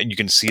 2, you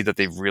can see that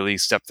they've really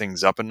stepped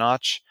things up a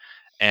notch.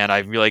 And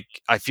I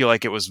feel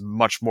like it was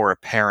much more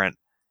apparent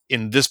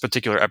in this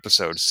particular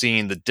episode,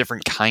 seeing the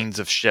different kinds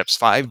of ships,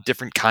 5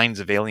 different kinds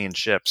of alien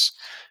ships.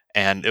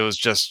 And it was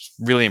just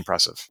really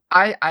impressive.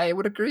 I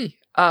would agree.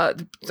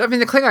 The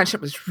Klingon ship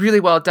was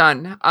really well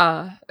done.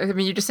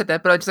 You just said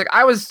that, but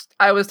I was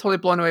totally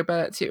blown away by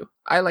that too.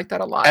 I like that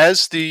a lot.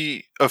 As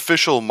the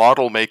official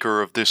model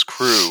maker of this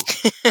crew,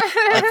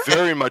 I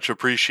very much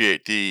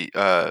appreciate the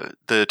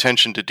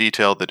attention to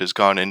detail that has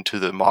gone into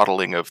the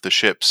modeling of the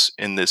ships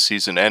in this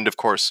season, and of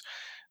course,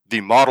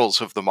 the models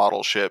of the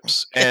model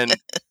ships. And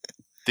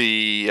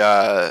the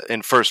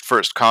in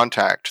First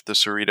Contact, the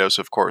Cerritos,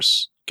 of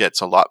course,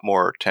 gets a lot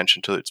more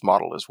attention to its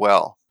model as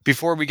well.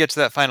 Before we get to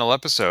that final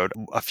episode,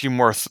 a few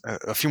more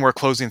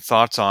closing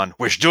thoughts on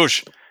Wish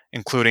Dush,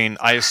 including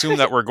I assume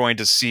that we're going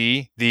to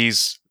see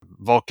these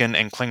Vulcan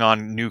and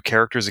Klingon new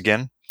characters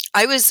again.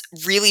 I was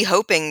really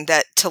hoping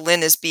that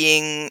T'Lyn is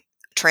being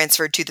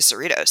transferred to the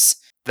Cerritos.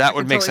 That I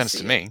would can make totally sense to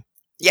see me.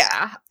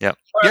 Yeah. Yep.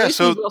 Or at Yeah, least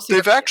so we will see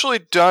they've them. actually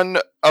done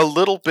a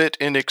little bit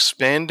in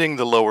expanding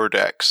the lower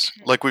decks.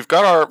 Like, we've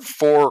got our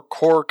 4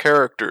 core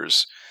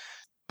characters,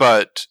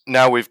 but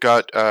now we've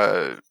got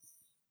There's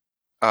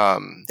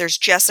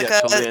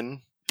Jessica.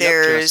 T'Lyn.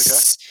 There's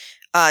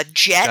Jessica.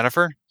 Jet.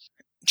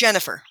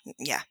 Jennifer?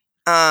 Yeah.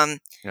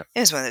 Yep. It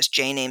was one of those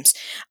J names.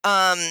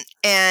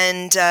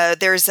 And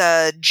there's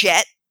a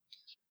Jet.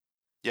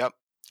 Yep.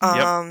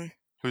 Who's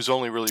Who's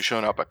only really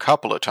shown up a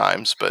couple of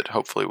times, but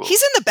hopefully we'll...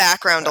 He's in the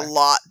background a back.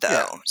 lot, though.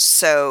 Yeah.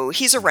 So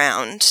he's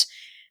around.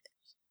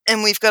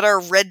 And we've got our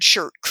red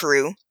shirt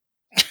crew.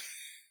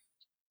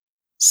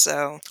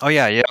 So. Oh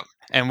yeah.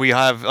 And we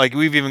have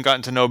we've even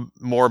gotten to know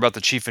more about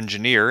the chief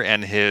engineer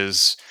and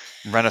his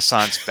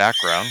Renaissance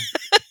background.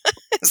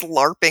 His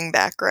LARPing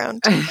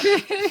background.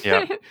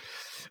 Yeah.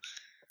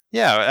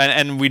 Yeah,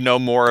 and we know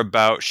more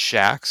about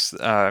Shax.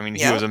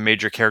 He was a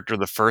major character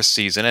the first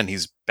season, and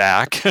he's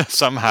back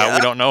somehow. Yeah.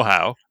 We don't know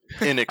how.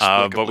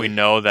 Inexplicably. But we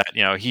know that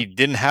he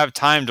didn't have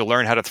time to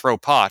learn how to throw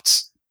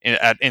pots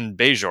in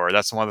Bajor.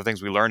 That's one of the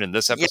things we learned in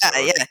this episode.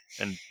 Yeah.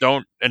 And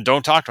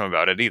don't talk to him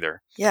about it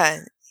either. Yeah,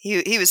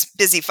 he was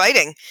busy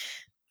fighting.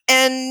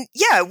 And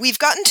yeah, we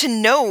got to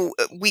know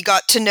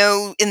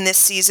in this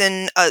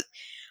season,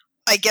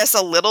 I guess,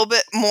 a little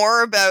bit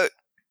more about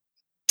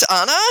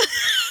Donna.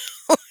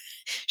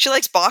 She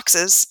likes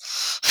boxes.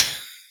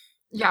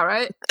 Yeah,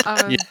 right?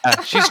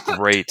 Yeah, she's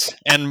great.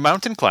 And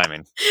mountain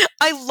climbing.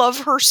 I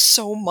love her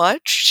so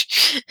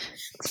much.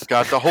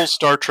 Got the whole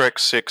Star Trek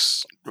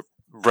 6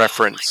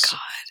 reference Oh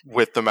my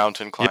with the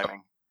mountain climbing.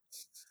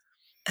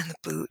 God. And the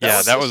boots.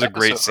 Yeah, that was a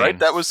great episode, scene. right?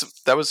 That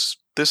was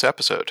this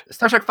episode.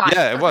 Star Trek 5.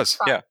 Yeah, it was.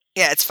 Yeah.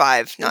 Yeah, it's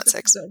 5, not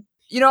 6.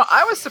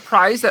 I was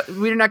surprised that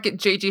we did not get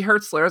J.G.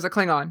 Hertzler as a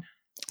Klingon.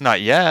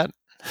 Not yet.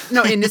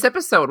 No, in this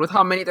episode, with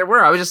how many there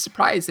were, I was just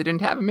surprised they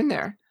didn't have him in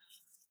there.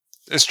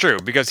 It's true,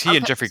 because he and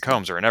Okay. Jeffrey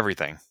Combs are in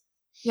everything.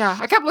 Yeah,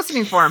 I kept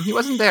listening for him. He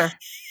wasn't there.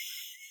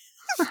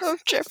 Oh,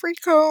 Jeffrey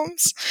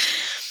Combs.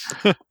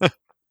 All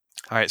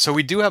right, so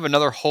we do have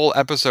another whole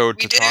episode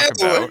to talk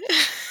about.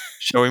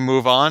 Shall we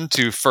move on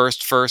to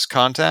First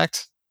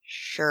Contact?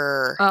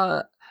 Sure.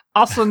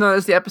 Also known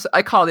as the episode,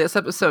 I call this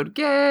episode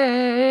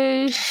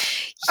Gay.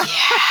 Yeah.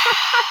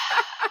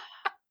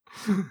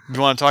 You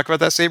want to talk about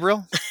that,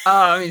 Sabriel?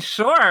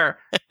 Sure.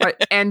 Right,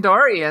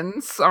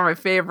 Andorians are my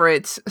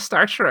favorite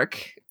Star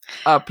Trek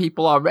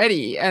people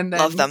already. And then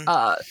Love them.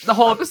 The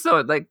whole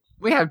episode,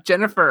 we have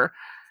Jennifer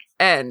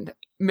and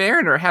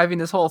Mariner having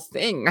this whole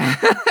thing.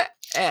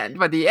 And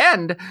by the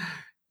end,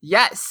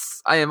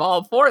 yes, I am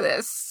all for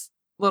this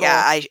little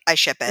Yeah, I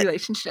ship it.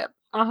 relationship.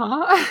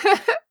 Uh-huh.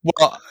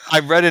 Well,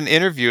 I read an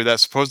interview that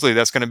supposedly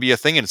that's going to be a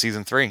thing in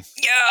season 3.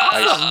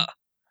 Yeah.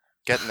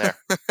 Getting there.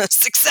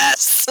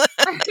 Success.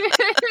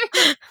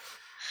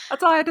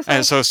 That's all I had to say.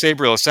 And so,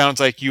 Sabriel, it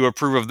sounds like you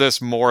approve of this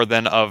more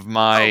than of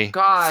my Oh,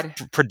 God.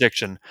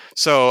 prediction.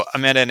 So,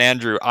 Amanda and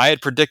Andrew, I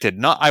had predicted,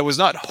 I was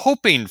not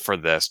hoping for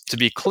this, to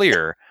be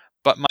clear,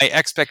 but my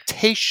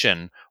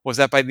expectation was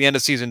that by the end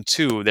of season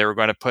 2, they were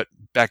going to put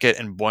Beckett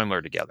and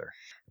Boimler together.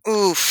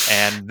 Oof.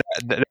 And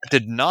that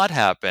did not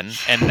happen.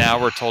 And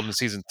now we're told in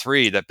season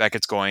 3 that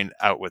Beckett's going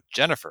out with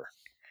Jennifer.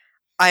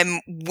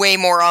 I'm way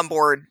more on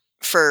board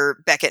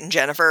for Beckett and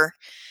Jennifer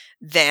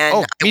than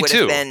I me would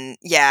too. have been.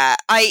 Yeah,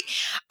 I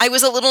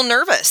was a little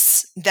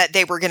nervous that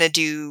they were going to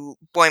do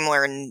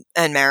Boimler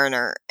and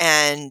Mariner,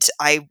 and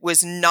I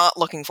was not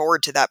looking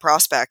forward to that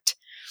prospect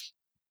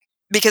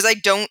because I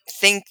don't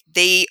think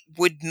they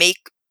would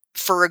make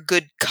for a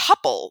good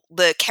couple.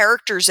 The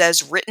characters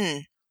as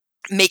written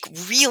make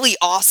really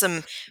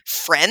awesome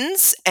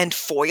friends and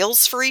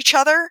foils for each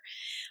other.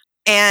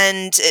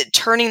 And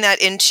turning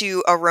that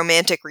into a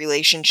romantic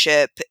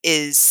relationship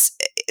is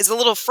a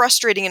little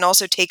frustrating and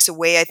also takes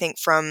away, I think,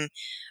 from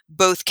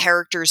both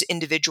characters'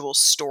 individual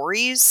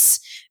stories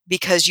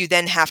because you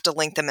then have to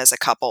link them as a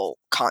couple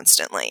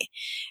constantly.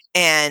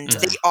 And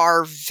they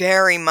are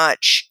very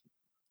much,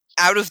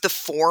 out of the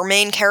 4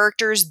 main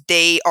characters,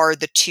 they are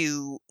the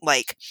 2,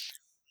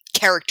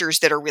 characters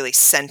that are really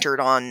centered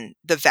on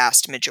the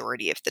vast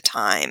majority of the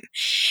time.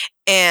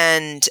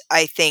 And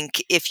I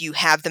think if you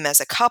have them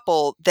as a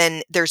couple,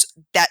 then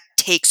that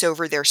takes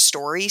over their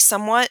story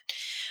somewhat.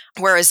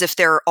 Whereas if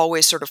they're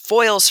always sort of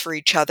foils for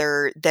each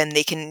other, then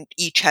they can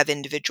each have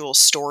individual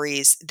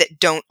stories that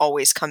don't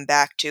always come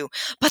back to,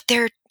 but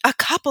they're a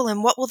couple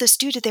and what will this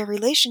do to their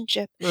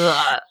relationship?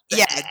 Ugh.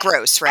 Yeah,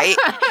 gross, right?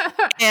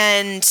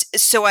 And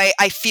so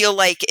I feel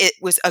like it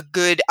was a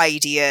good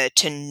idea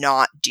to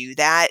not do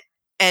that.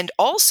 And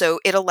also,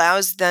 it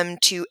allows them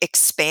to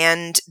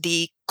expand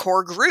the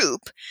core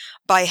group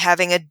by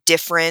having a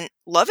different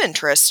love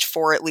interest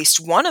for at least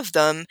one of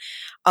them,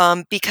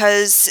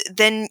 because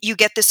then you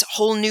get this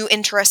whole new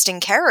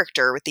interesting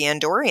character with the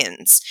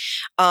Andorians.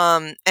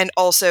 And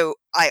also,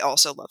 I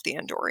also love the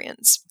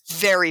Andorians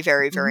very,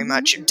 very, very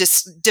much.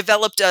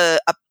 Developed a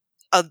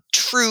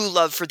true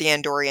love for the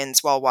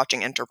Andorians while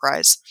watching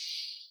Enterprise.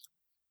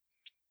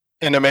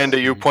 And Amanda,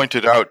 you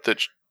pointed out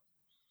that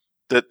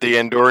the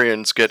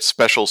Andorians get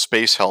special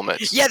space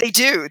helmets. Yeah, they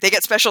do. They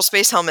get special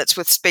space helmets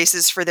with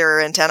spaces for their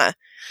antenna.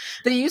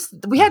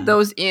 We had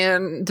those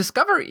in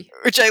Discovery.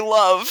 Which I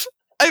love.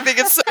 I think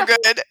it's so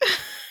good.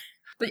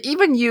 They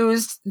even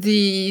used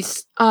the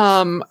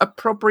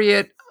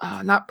appropriate,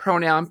 not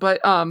pronoun, but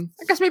I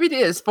guess maybe it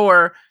is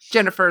for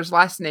Jennifer's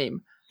last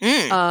name.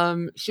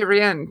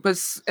 Shireen,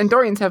 because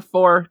Andorians have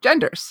 4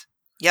 genders.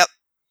 Yep.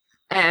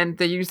 And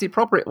they used the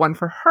appropriate one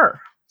for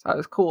her. So that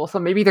was cool. So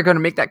maybe they're going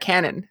to make that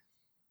canon.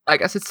 I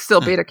guess it's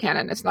still beta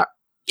canon. It's not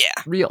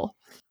real.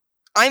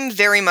 I'm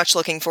very much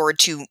looking forward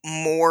to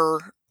more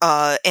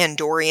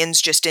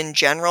Andorians just in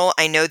general.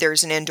 I know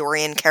there's an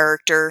Andorian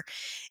character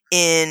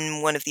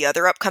in one of the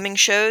other upcoming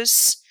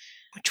shows.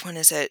 Which one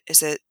is it?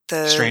 Is it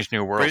the Strange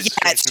New Worlds?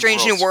 Yeah, it's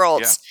Strange New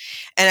Worlds.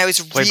 Yeah. And I was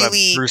Played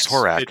really by Bruce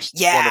Horak. It's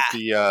one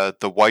of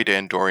the white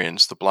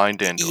Andorians, the blind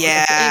Andorians.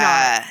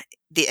 Yeah,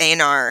 the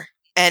Aenar.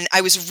 And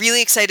I was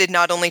really excited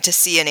not only to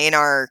see an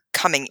Aenar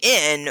coming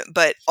in,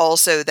 but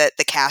also that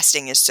the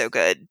casting is so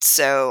good.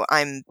 So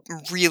I'm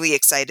really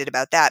excited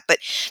about that. But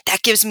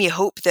that gives me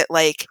hope that,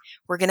 like,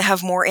 we're going to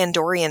have more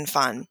Andorian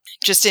fun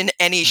just in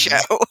any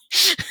show.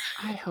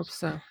 I hope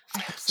so.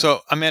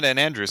 So, Amanda and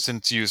Andrew,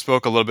 since you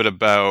spoke a little bit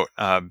about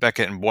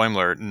Beckett and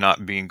Boimler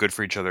not being good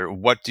for each other,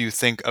 what do you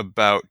think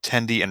about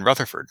Tendi and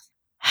Rutherford?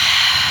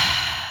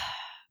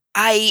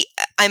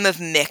 I'm of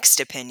mixed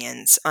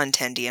opinions on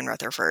Tendi and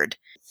Rutherford.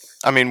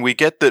 I mean, we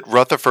get that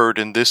Rutherford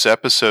in this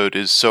episode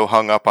is so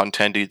hung up on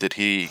Tendi that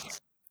he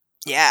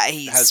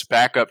has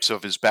backups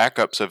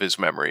of his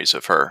memories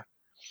of her.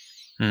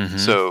 Mm-hmm.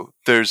 So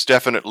there's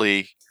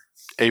definitely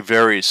a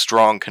very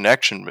strong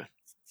connection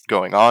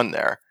going on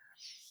there.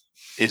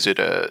 Is it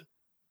a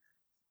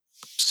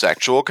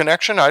sexual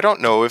connection? I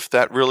don't know if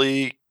that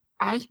really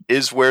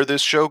is where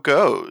this show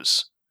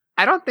goes.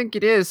 I don't think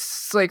it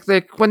is. Like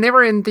when they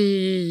were in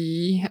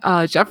the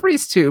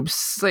Jeffries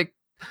tubes, like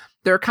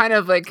they're kind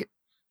of like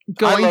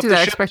going to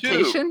that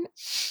expectation,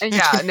 and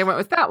and they went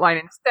with that line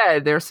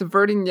instead. They're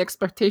subverting the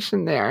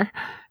expectation there,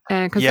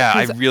 and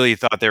I really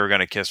thought they were going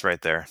to kiss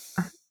right there.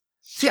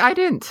 See, I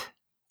didn't.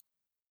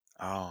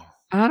 Oh,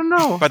 I don't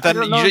know. But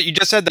then you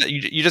just said that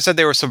you just said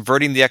they were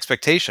subverting the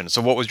expectation.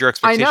 So what was your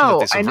expectation? I know.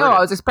 That they subverted? I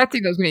was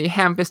expecting it was going to be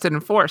ham-fisted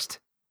and forced.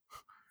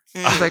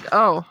 I was like,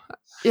 oh,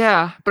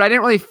 yeah, but I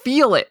didn't really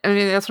feel it. I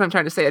mean, that's what I'm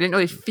trying to say. I didn't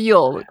really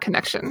feel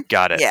connection.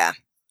 Got it. Yeah.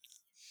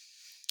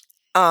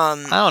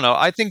 I don't know.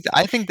 I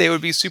think they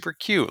would be super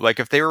cute. Like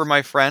if they were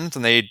my friends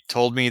and they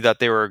told me that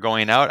they were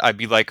going out, I'd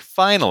be like,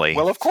 finally.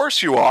 Well, of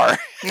course you are.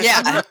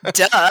 Yeah,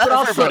 duh.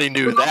 Everybody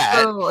knew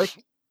that. Like,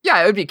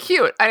 yeah, it would be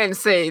cute. I didn't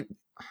say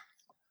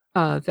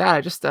that.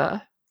 I just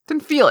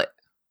didn't feel it.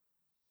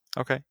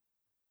 Okay.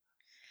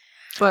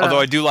 But, although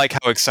I do like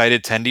how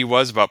excited Tendi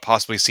was about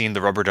possibly seeing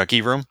the rubber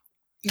ducky room.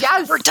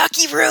 Yes, rubber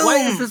ducky room.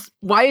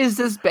 Why is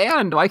this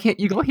banned? Why can't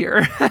you go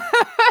here?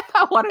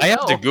 I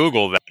have to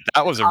Google that.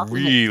 That was a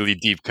really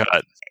deep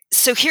cut.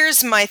 So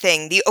here's my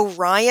thing. The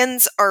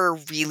Orions are a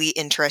really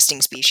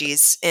interesting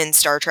species in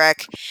Star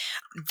Trek.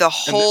 And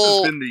this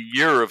has been the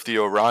year of the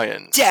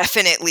Orions.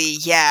 Definitely,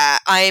 yeah.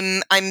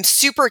 I'm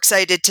super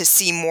excited to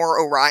see more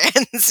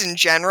Orions in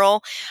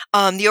general.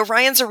 The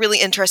Orions are really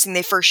interesting.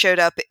 They first showed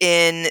up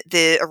in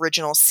the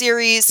original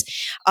series,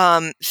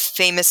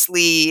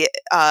 famously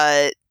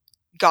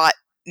got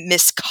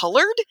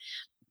miscolored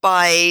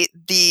by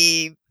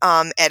the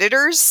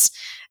editors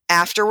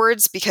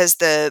afterwards because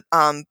the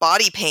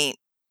body paint,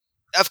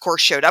 of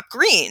course, showed up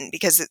green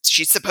because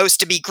she's supposed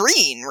to be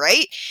green,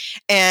 right?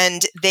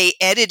 And they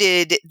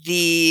edited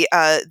the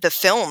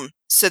film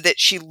so that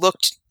she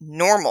looked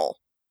normal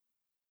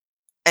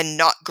and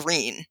not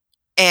green.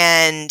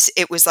 And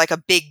it was like a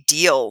big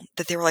deal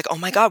that they were like, oh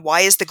my God,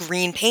 why is the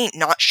green paint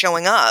not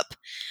showing up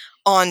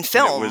on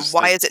film?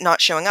 Why is it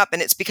not showing up?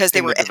 And it's because they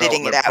were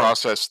editing it out.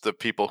 Process, the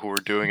people who were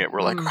doing it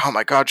were like, oh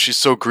my God, she's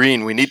so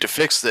green. We need to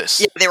fix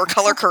this. Yeah, they were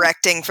color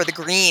correcting for the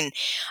green.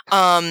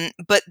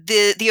 But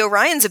the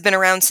Orions have been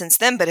around since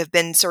then, but have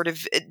been sort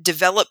of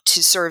developed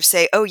to sort of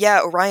say, oh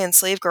yeah, Orion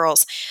slave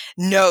girls.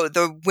 No,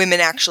 the women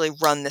actually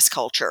run this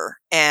culture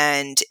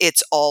and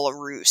it's all a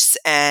ruse.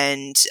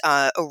 And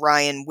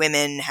Orion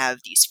women have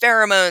these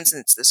pheromones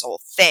and it's this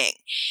whole thing.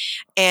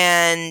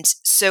 And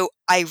so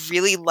I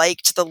really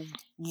liked the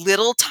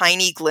little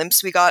tiny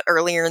glimpse we got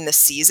earlier in the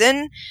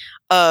season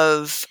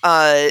of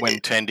when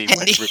Tendi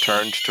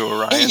returned to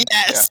Orion.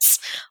 Yes,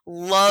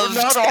 loved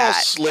We're not that.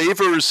 all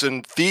slavers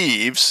and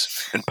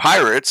thieves and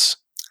pirates.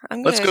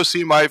 Let's go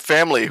see my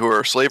family who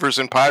are slavers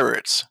and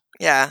pirates.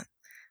 Yeah,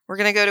 we're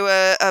gonna go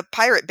to a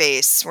pirate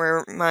base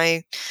where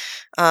my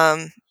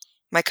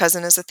my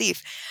cousin is a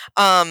thief.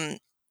 But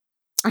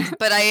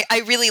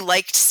I really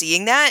liked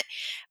seeing that.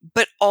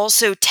 But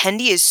also,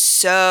 Tendi is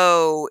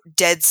so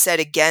dead set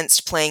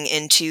against playing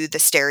into the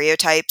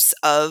stereotypes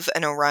of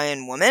an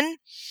Orion woman.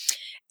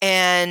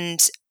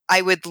 And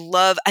I would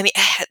love, I mean,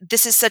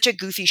 this is such a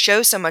goofy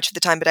show so much of the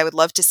time, but I would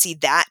love to see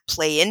that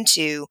play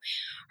into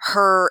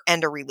her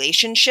and a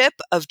relationship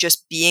of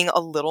just being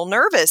a little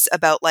nervous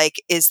about, like,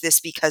 is this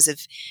because of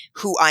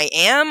who I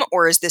am,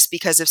 or is this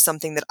because of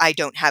something that I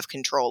don't have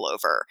control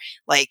over?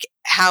 Like,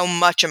 how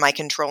much am I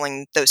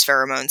controlling those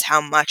pheromones?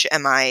 How much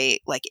am I,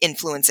 like,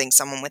 influencing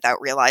someone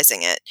without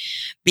realizing it?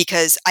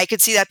 Because I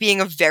could see that being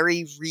a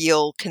very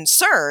real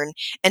concern,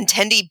 and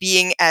Tendi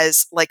being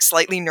as, like,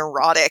 slightly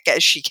neurotic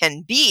as she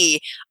can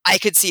be, I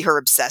could see her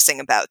obsessing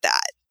about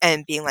that.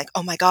 And being like,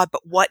 oh my God,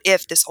 but what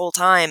if this whole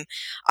time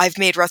I've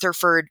made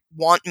Rutherford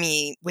want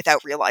me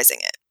without realizing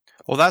it?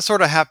 Well, that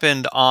sort of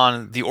happened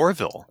on The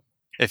Orville.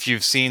 If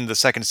you've seen the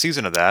second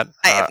season of that.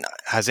 I have not.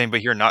 Has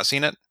anybody here not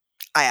seen it?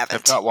 I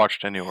haven't. I've not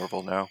watched any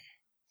Orville, no.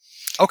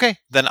 Okay,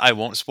 then I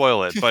won't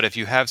spoil it. But if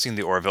you have seen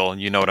The Orville,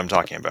 you know what I'm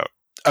talking about.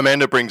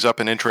 Amanda brings up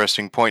an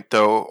interesting point,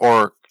 though,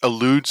 or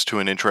alludes to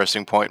an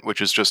interesting point, which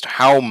is just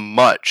how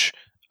much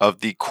of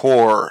the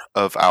core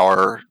of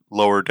our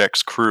Lower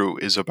Decks crew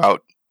is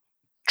about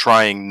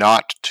trying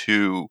not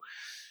to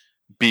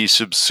be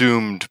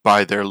subsumed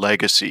by their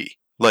legacy.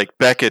 Like,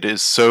 Beckett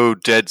is so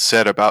dead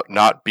set about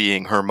not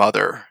being her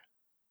mother,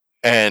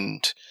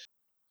 and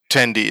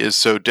Tendi is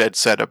so dead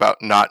set about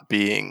not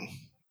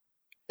being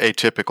a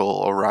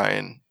typical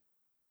Orion.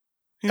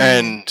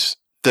 And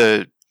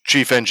the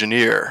chief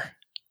engineer.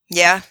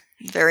 Yeah,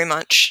 very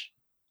much.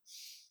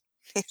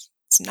 He's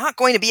not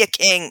going to be a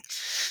king.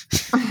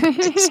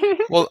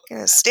 Well,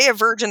 Gonna stay a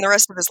virgin the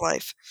rest of his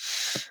life.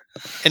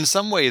 in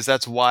some ways,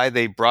 that's why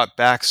they brought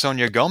back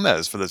Sonia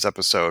Gomez for this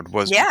episode,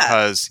 was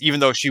because even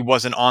though she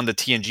wasn't on the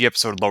TNG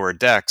episode Lower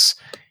Decks,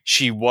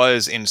 she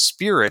was in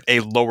spirit a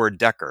Lower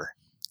Decker.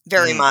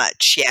 Very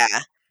much,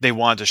 yeah. They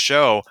wanted to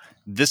show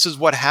this is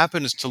what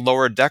happens to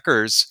Lower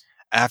Deckers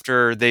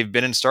after they've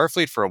been in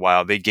Starfleet for a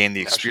while. They gain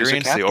the Now she's a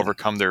experience, they captain.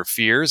 overcome their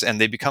fears, and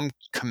they become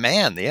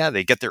command. Yeah,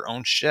 they get their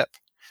own ship.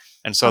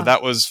 And so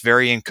that was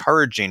very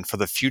encouraging for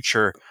the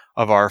future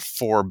of our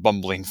 4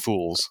 bumbling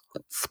fools.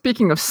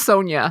 Speaking of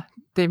Sonia,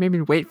 they made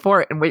me wait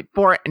for it, and it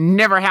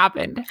never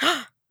happened.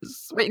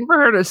 Just waiting for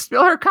her to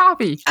spill her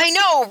coffee. I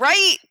know,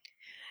 right?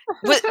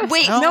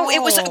 Wait, no,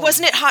 it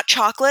wasn't it hot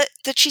chocolate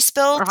that she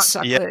spilled? Or hot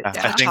chocolate. Yeah,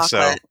 I think so.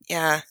 Chocolate,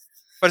 yeah.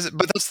 But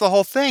that's the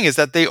whole thing, is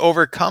that they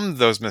overcome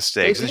those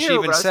mistakes. They And she do,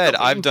 even but I was said,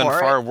 still I've waiting done for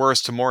far it."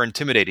 worse to more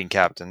intimidating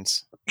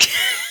captains.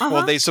 Uh-huh.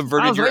 Well, they I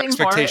subverted was your waiting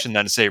for it. expectation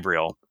then,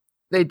 Sabriel.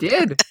 They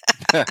did.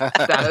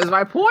 That is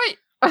my point.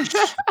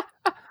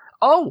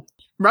 Oh,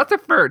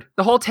 Rutherford,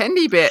 the whole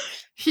Tendi bit.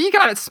 He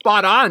got it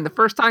spot on the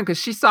first time because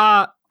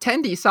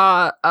Tendi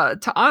saw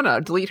Ta'ana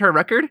delete her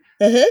record.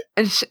 Mhm.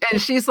 And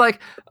she's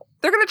like,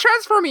 they're going to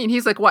transfer me. And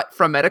he's like, what,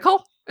 from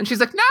medical? And she's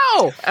like,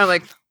 no. And I'm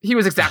like, he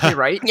was exactly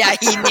right. Yeah,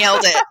 he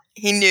nailed it.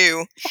 He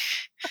knew.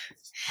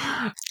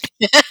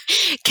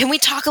 Can we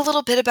talk a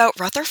little bit about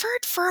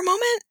Rutherford for a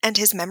moment and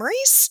his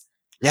memories?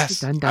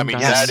 Yes. Dun, dun, I mean,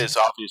 dun. that is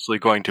obviously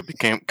going to be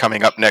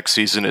coming up next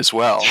season as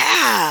well.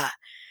 Yeah.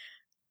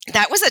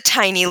 That was a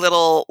tiny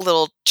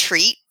little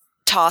treat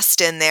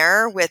tossed in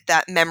there with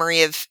that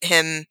memory of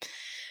him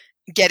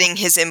getting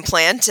his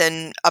implant,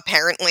 and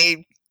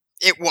apparently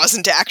it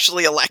wasn't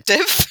actually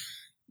elective.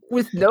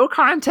 With no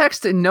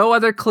context and no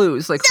other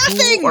clues, like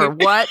Nothing! who or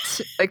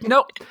what. Like,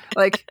 nope.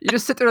 Like, you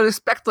just sit there and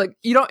expect, like,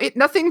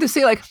 nothing to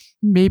say, like,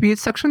 maybe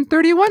it's Section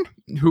 31.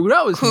 Who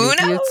knows? Who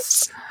Maybe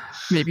knows?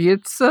 Maybe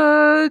it's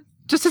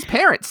just his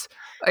parents.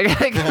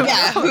 Like,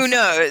 Yeah, who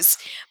knows?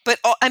 But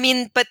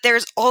but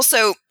there's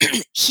also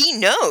he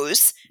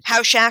knows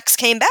how Shax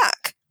came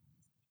back.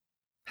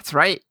 That's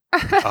right.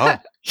 Oh.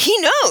 He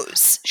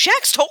knows.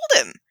 Shax told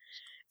him.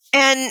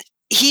 And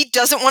he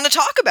doesn't want to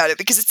talk about it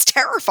because it's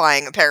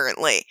terrifying,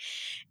 apparently.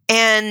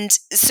 And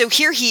so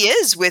here he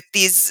is with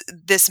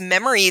this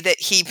memory that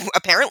he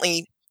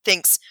apparently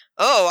thinks,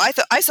 oh,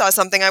 I saw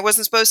something I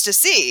wasn't supposed to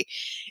see.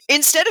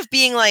 Instead of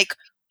being like,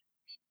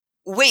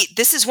 wait,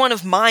 this is one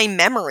of my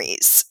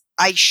memories.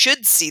 I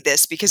should see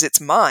this because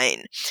it's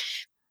mine.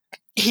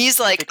 He's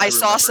like, I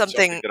saw remembered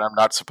something that I'm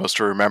not supposed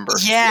to remember.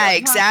 Yeah,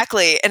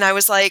 exactly. And I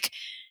was like,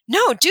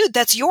 no, dude,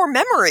 that's your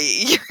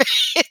memory.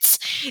 It's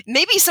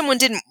maybe someone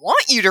didn't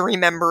want you to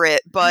remember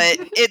it, but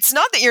it's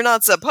not that you're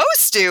not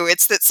supposed to.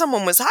 It's that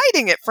someone was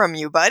hiding it from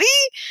you, buddy.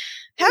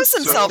 Have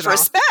some So-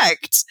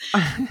 self-respect.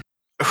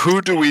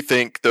 Who do we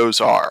think those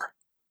are?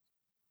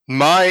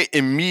 My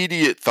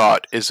immediate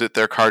thought is that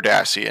they're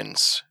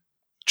Cardassians,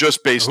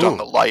 just based on Ooh.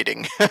 the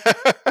lighting.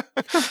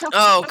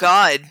 Oh,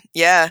 God.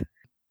 Yeah.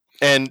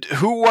 And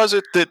who was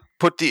it that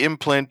put the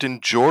implant in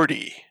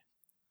Geordi?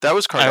 That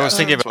was Cardassians. I was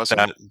thinking about wasn't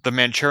that. it? The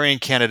Manchurian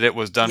Candidate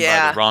was done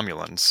Yeah. by the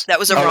Romulans. That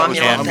was a Oh, it was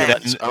Romulan and thing.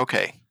 that-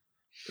 Okay.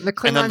 The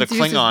Klingons And then the used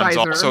his Klingons visor.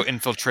 also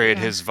infiltrated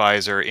Yeah. his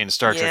visor in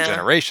Star Trek Yeah.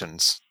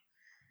 Generations.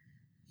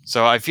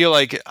 So I feel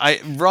like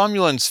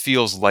Romulans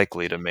feels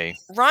likely to me.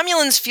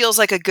 Romulans feels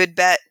like a good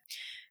bet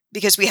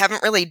because we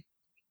haven't really...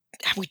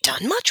 Have we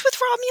done much with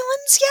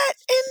Romulans yet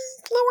in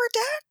Lower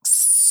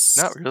Decks?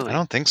 Not I really.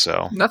 don't think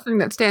so. Nothing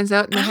that stands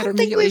out in my I head don't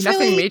think immediately. we've Nothing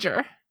really-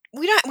 major.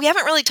 We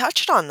haven't really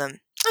touched on them.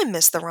 I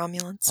miss the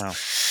Romulans.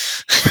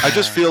 Oh. I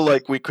just feel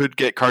like we could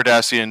get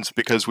Cardassians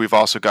because we've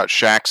also got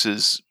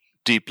Shax's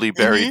deeply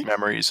buried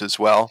memories as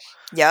well.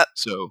 Yep.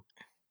 So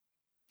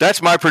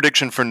That's my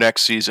prediction for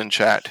next season,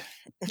 chat.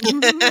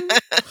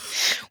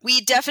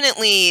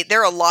 There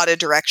are a lot of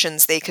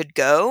directions they could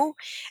go.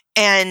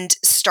 And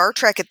Star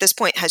Trek at this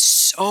point has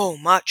so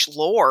much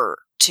lore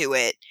to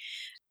it.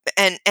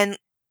 And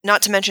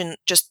not to mention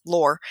just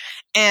lore.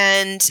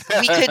 And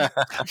we could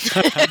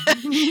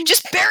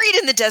just buried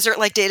in the desert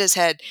like Data's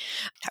head.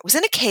 That was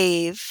in a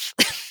cave.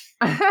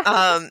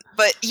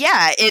 But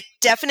yeah, it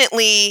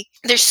definitely,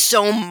 there's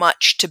so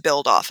much to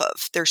build off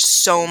of. There's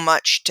so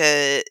much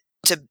to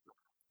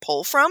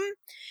pull from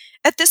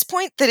at this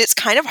point that it's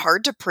kind of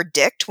hard to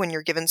predict when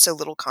you're given so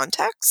little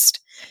context,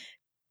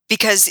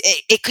 because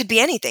it could be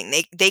anything.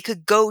 They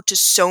could go to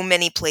so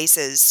many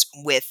places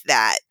with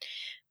that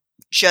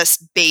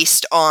just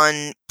based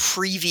on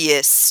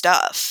previous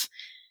stuff.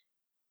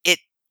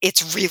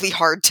 It's really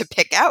hard to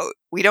pick out.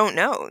 We don't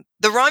know.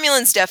 The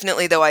Romulans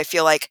definitely, though, I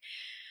feel like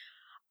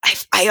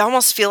I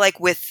almost feel like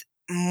with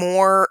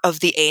more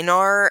of the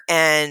Aenar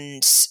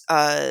and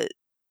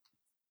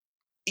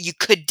you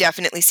could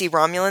definitely see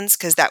Romulans,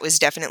 because that was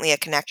definitely a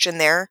connection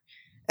there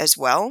as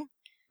well.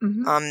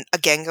 Mhm.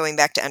 Again, going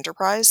back to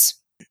Enterprise,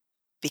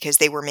 because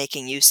they were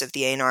making use of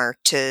the Aenar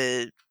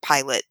to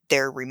pilot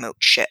their remote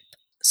ship.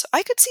 So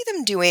I could see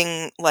them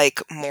doing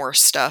like more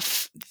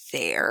stuff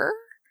there.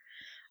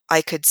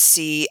 I can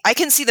see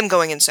them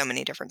going in so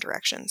many different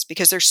directions,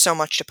 because there's so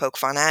much to poke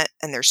fun at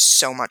and there's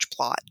so much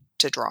plot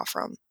to draw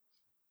from.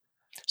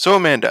 So,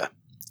 Amanda,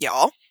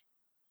 Y'all?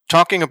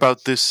 talking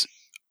about this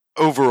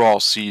overall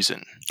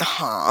season,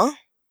 Uh-huh.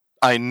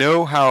 I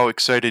know how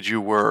excited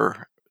you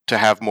were to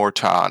have more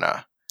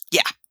Ta'ana.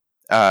 Yeah.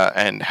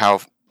 And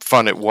how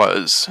fun it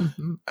was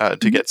Mhm.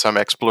 to get some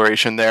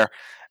exploration there.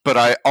 But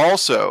I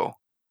also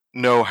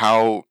know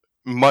how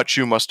much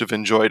you must have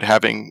enjoyed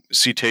having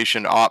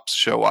Cetacean Ops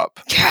show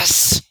up.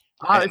 Yes!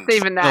 I was And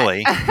saving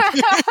finally-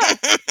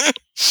 that.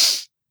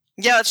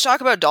 Yeah, let's talk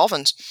about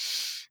dolphins.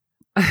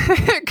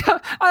 I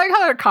like how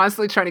they're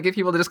constantly trying to get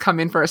people to just come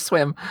in for a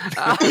swim.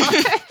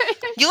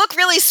 You look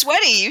really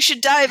sweaty. You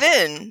should dive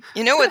in.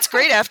 You know what's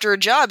great after a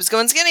job is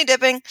going skinny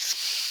dipping.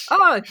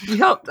 Oh, you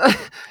helped.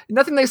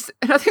 Nothing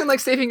like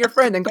saving your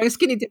friend and going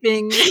skinny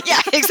dipping.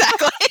 Yeah,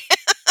 exactly.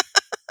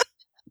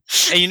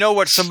 And you know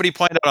what somebody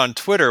pointed out on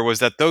Twitter was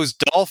that those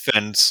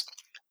dolphins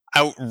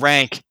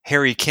outrank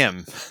Harry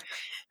Kim.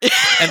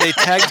 And they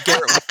tagged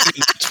Garrett Wang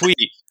in the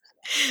tweet.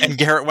 And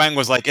Garrett Wang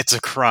was like, it's a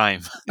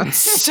crime.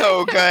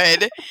 So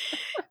good.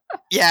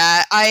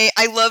 Yeah, I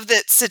love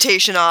that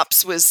Cetacean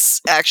Ops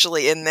was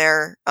actually in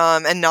there,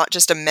 and not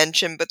just a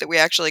mention, but that we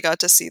actually got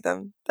to see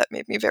them. That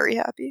made me very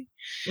happy.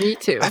 Me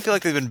too. I feel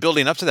like they've been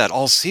building up to that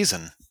all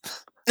season.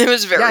 It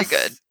was very Yes,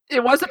 good.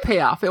 It was a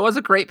payoff. It was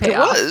a great It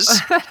payoff.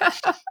 was.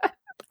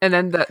 And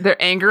then their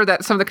anger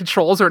that some of the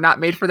controls are not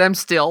made for them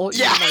still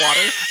Yeah. in the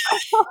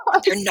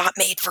water. They're not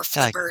made for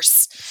Like-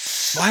 flippers.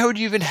 Why would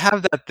you even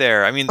have that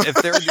there? I mean, if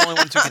they're the only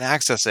ones who can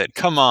access it,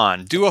 come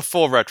on, do a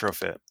full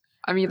retrofit.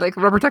 I mean, like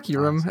rubber ducky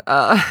room.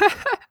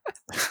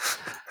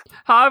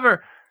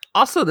 However,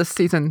 also this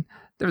season,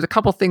 there was a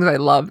couple things I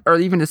loved, or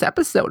even this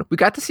episode. We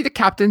got to see the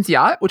captain's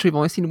yacht, which we've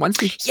only seen once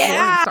before. in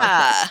Star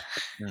Trek.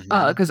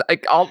 Yeah. Because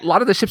like a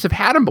lot of the ships have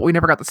had them, but we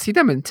never got to see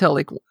them until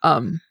like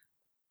the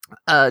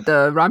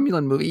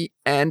Romulan movie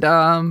and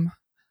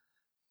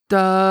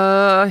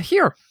the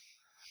here.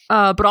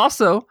 But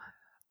also,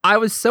 I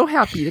was so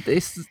happy that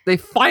they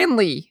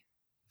finally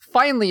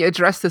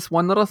addressed this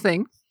one little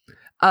thing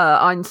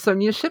on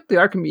Sonia's ship, the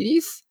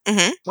Archimedes.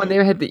 Mhm. When they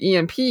had the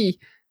EMP,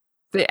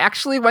 they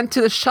actually went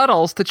to the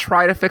shuttles to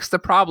try to fix the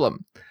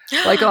problem.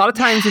 Like a lot of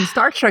times in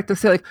Star Trek, they'll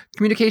say like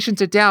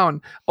communications are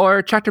down,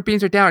 or tractor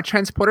beams are down, or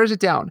transporters are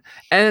down,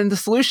 and the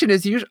solution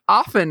is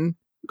often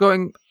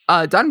going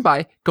done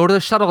by go to the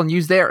shuttle and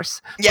use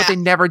theirs. Yeah. But they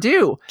never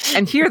do.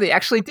 And here they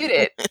actually did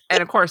it,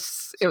 and of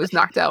course it was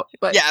knocked out.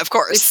 But Yeah, of they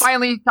course.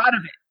 finally thought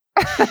of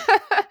it.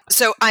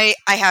 So I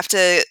have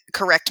to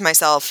correct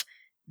myself.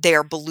 They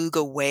are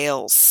beluga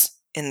whales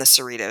in the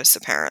Cerritos,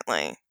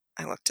 apparently.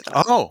 I looked it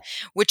up. Oh,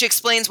 Which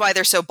explains why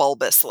they're so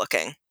bulbous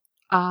looking.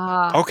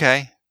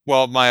 okay.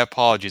 Well, my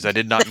apologies. I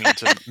did not mean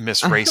to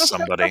misrace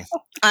somebody.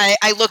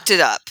 I looked it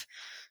up.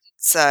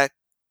 It's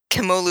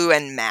Kimolu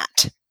and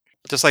Matt.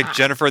 Just like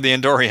Jennifer the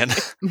Andorian.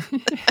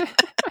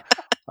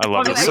 I love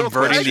Well, it. the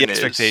Subverting the question is-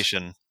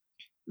 expectation.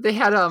 They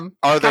had Are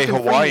they Captain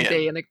Freeman Hawaiian?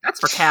 Day, and like that's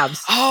for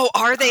cabs. Oh,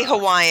 are they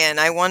Hawaiian?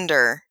 I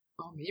wonder.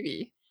 Oh,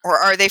 maybe. Or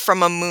are they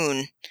from a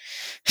moon?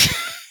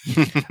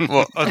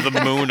 Well,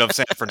 the moon of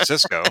San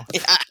Francisco.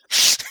 Yeah.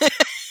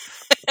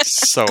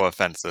 So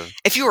offensive.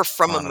 If you were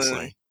from a Honestly.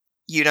 moon,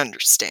 you'd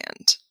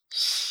understand.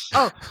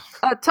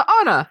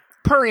 Ta'ana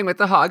purring with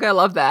the hog. I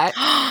love that.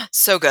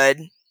 So good.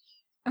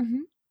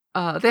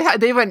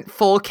 They went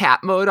full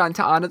cat mode on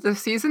Ta'ana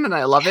this season, and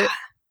I love it.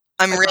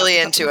 I'm I really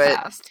thought into was it.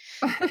 fast.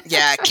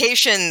 Yeah,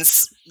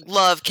 Caitians.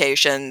 Love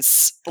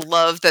Caitians.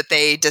 Love that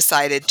they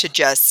decided to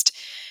just,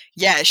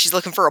 she's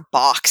looking for a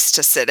box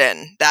to sit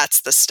in.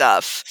 That's the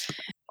stuff.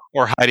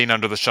 Or hiding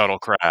under the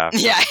shuttlecraft.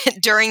 Yeah,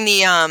 during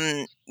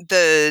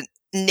the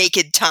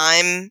naked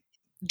time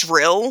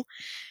drill,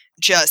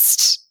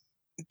 just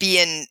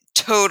being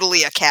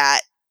totally a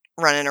cat,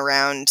 running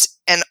around,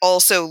 and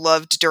also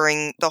loved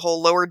during the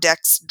whole Lower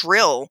Decks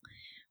drill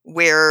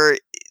where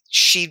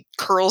she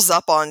curls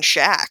up on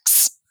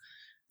Shax.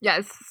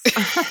 Yes.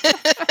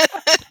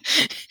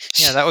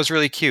 Yeah, that was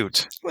really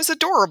cute. It was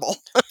adorable.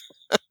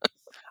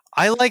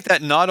 I like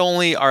that not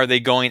only are they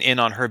going in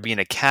on her being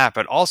a cat,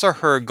 but also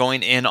her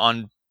going in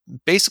on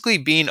basically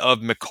being of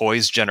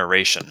McCoy's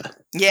generation.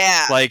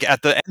 Yeah. Like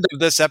at the end of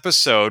this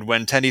episode,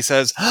 when Tendi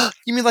says,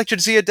 "You mean like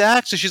Jadzia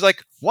Dax?" And she's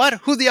like, "What?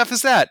 Who the F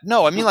is that?"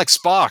 "No, I mean like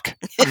Spock."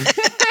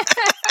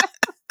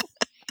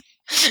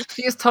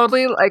 She is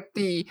totally like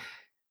the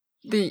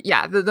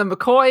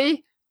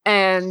McCoy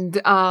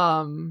and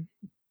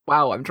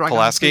wow, I'm drawing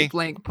Pulaski? a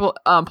blank.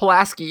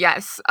 Pulaski,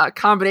 yes,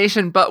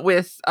 combination, but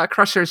with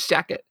Crusher's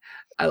jacket.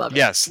 I love it.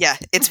 Yes. Yeah,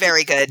 it's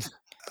very good.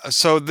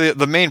 So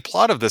the main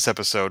plot of this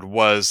episode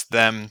was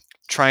them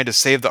trying to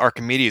save the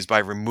Archimedes by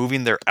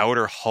removing their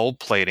outer hull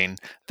plating.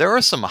 There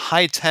was some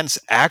high tense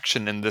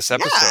action in this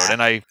episode,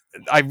 and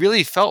I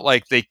really felt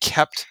like they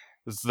kept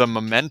the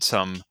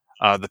momentum,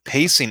 the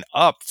pacing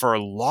up for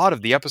a lot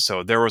of the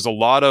episode. There was a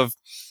lot of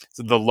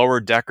the lower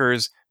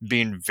deckers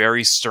being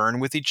very stern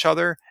with each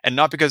other, and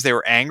not because they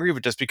were angry,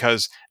 but just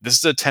because this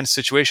is a tense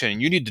situation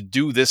and you need to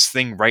do this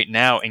thing right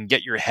now and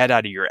get your head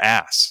out of your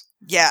ass.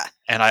 Yeah.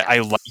 And I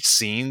liked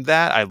seeing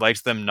that. I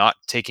liked them not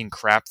taking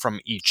crap from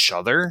each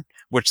other,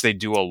 which they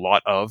do a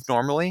lot of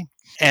normally.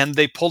 And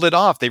they pulled it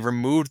off. They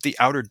removed the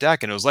outer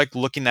deck, and it was like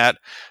looking at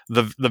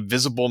the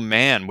visible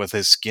man with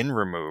his skin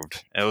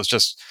removed. It was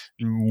just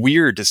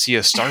weird to see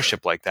a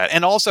starship like that.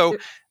 And also,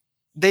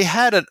 they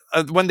had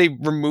when they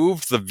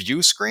removed the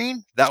view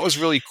screen, that was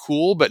really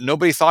cool, but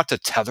nobody thought to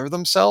tether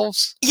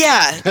themselves.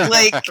 Yeah,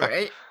 like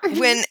Right.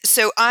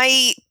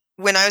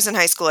 when I was in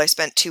high school, I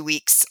spent 2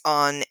 weeks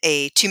on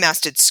a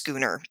 2-masted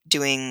schooner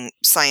doing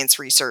science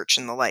research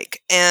and the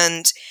like.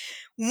 And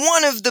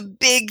one of the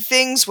big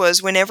things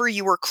was whenever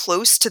you were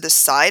close to the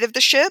side of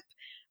the ship,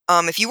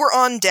 if you were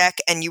on deck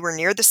and you were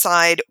near the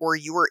side or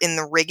you were in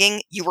the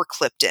rigging, you were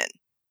clipped in.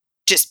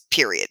 Just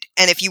period.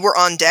 And if you were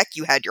on deck,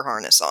 you had your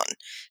harness on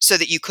so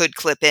that you could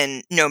clip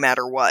in no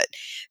matter what.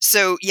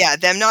 So yeah,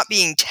 them not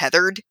being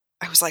tethered,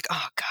 I was like,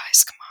 oh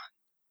guys, come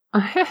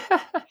on.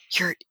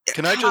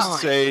 Can I come just on.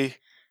 say,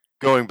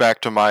 going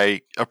back to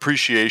my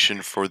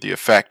appreciation for the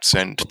effects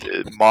and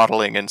the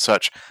modeling and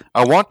such,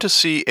 I want to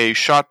see a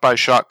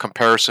shot-by-shot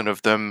comparison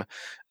of them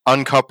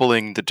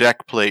uncoupling the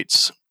deck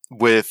plates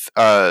with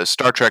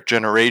Star Trek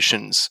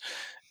Generations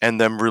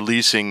and them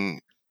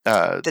releasing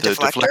the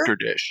deflector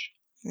dish.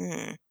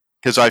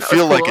 Because I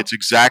feel like it's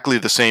exactly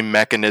the same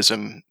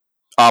mechanism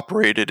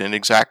operated in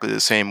exactly the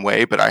same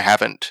way, but I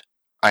haven't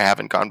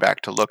gone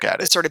back to look at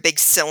The it. sort of big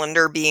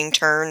cylinder being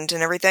turned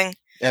and everything.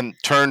 And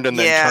turned and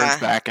then Yeah.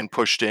 turned back and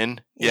pushed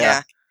in.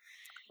 Yeah.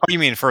 Oh, you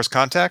mean First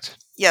Contact?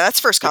 Yeah, that's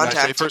First Did I say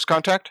Contact. First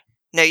Contact?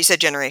 No, you said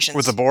Generations.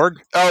 With the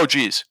Borg? Oh,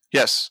 geez.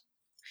 Yes.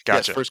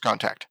 Gotcha. Yes, First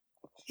Contact.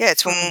 Yeah,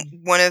 it's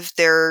when one of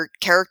their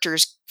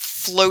characters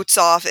floats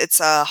off. It's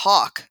a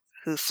Hawk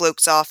who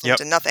floats off Yep.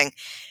 into nothing.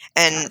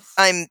 And Yes.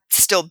 I'm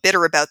still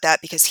bitter about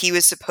that because he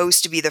was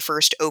supposed to be the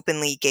first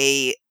openly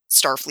gay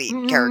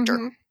Starfleet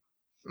character.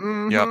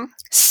 Mhm. Yep.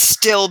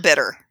 Still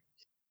bitter.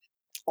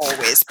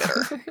 Always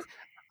bitter.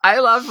 I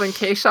love when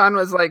Kayshawn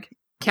was like,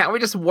 "Can't we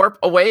just warp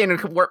away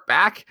and warp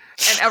back?"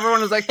 And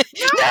everyone was like,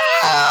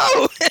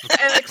 "No!"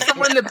 And like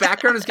someone in the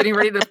background was getting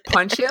ready to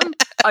punch him,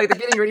 like they're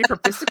getting ready for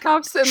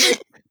fisticuffs. And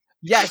like,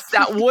 yes,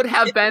 that would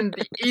have been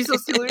the easy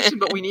solution,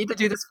 but we need to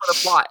do this for the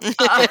plot.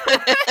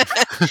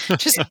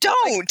 Just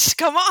don't.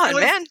 Come on, It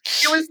was- man.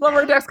 It was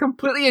Lower Decks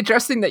completely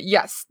addressing that,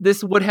 yes,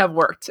 this would have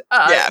worked.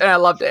 Yeah. And I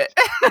loved it.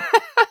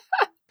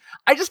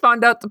 I just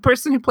found out the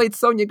person who played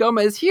Sonia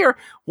Gomez here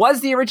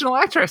was the original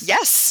actress.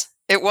 Yes,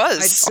 it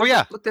was. Oh,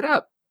 yeah. Looked it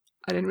up.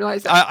 I didn't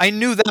realize that. I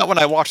knew that when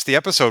I watched the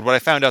episode. What I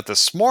found out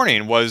this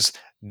morning was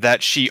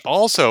that she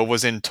also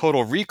was in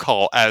Total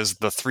Recall as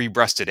the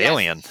three-breasted Yes,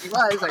 alien. She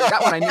was. Like,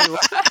 that one I knew.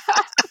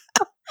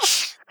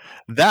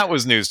 That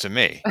was news to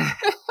me.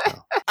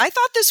 I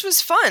thought this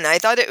was fun. I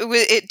thought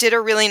it did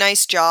a really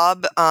nice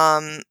job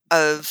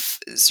of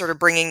sort of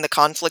bringing the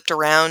conflict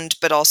around,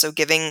 but also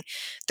giving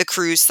the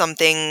crew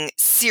something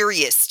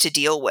serious to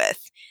deal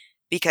with.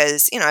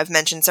 Because, I've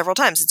mentioned several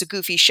times, it's a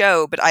goofy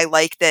show, but I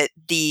like that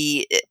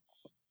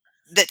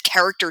that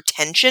character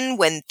tension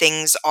when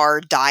things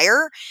are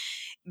dire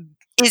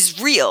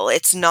is real.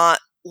 It's not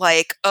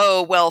like,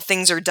 oh, well,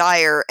 things are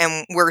dire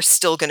and we're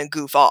still going to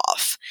goof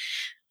off.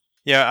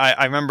 Yeah,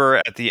 I remember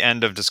at the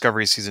end of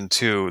Discovery Season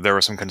 2, there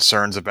were some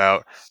concerns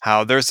about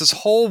how there's this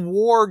whole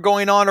war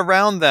going on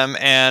around them,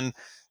 and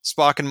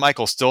Spock and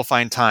Michael still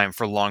find time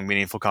for long,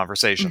 meaningful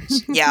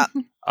conversations. Yeah.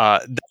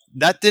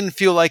 That didn't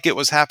feel like it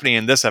was happening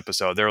in this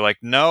episode. They were like,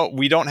 no,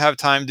 we don't have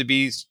time to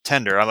be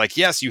tender. I'm like,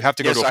 yes, you have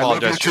to go Yes, to I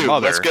love you apologize to your too.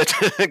 mother.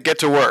 Let's get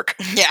to work.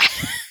 Yeah.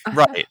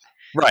 Right.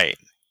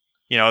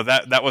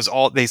 That was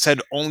all. They said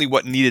only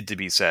what needed to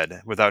be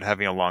said without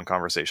having a long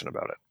conversation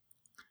about it.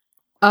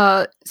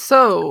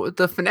 So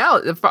the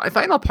finale, the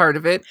final part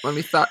of it, when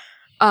we thought,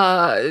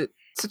 so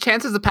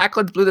chances the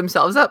Packlids blew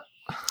themselves up.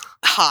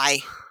 High.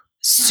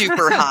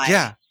 Super high.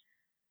 Yeah.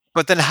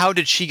 But then how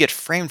did she get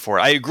framed for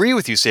it? I agree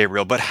with you,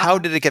 Sabriel, but how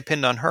did it get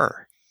pinned on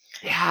her?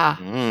 Yeah.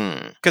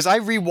 Because I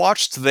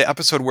rewatched the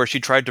episode where she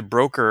tried to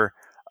broker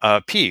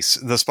peace,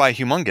 the Spy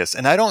Humongous,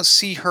 and I don't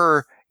see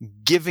her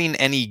giving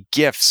any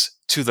gifts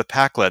to the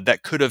Pakled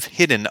that could have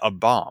hidden a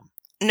bomb.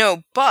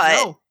 No,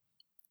 but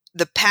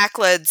the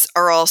Pakleds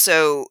are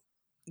also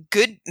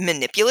good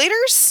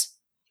manipulators.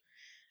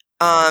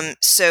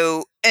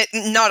 So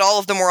not all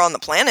of them were on the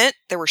planet.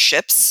 There were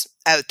ships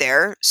out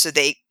there, so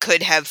they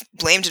could have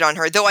blamed it on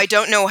her. Though I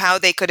don't know how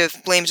they could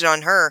have blamed it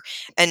on her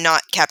and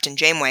not Captain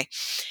Janeway.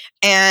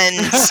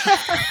 And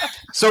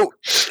so,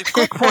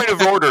 quick point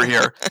of order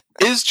here: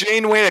 is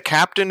Janeway a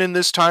captain in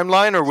this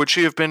timeline, or would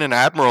she have been an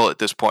admiral at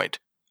this point?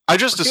 I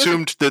just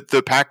assumed that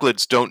the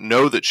Pakleds don't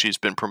know that she's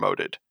been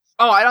promoted.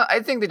 Oh,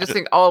 I think they just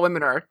think all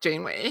women are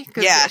Janeway.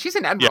 Yeah. She's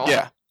an admiral.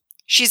 Yeah.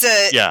 she's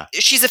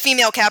a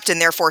female captain,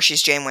 therefore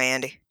she's Janeway,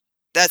 Andy.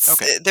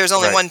 There's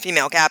only one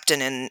female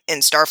captain in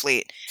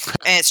Starfleet,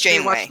 and it's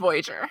Janeway. They watched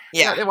Voyager.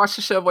 Yeah, they watched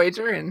the show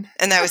Voyager, and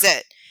that was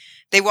it.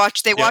 They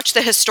watched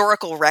the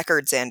historical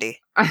records, Andy.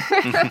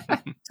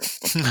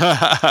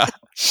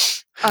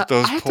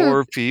 Those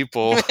poor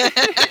people.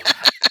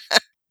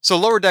 So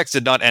Lower Decks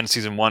did not end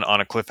season 1 on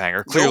a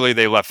cliffhanger. Clearly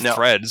they left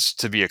threads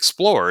to be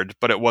explored,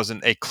 but it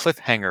wasn't a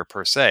cliffhanger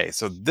per se.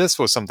 So this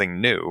was something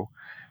new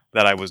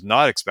that I was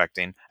not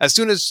expecting. As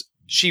soon as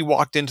she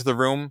walked into the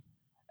room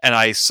and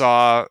I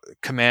saw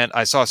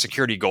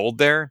security gold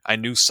there, I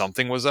knew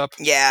something was up.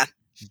 Yeah.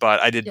 But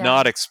I did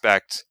not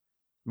expect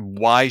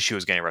why she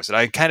was getting arrested.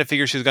 I kind of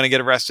figured she was going to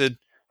get arrested,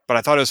 but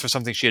I thought it was for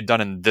something she had done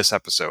in this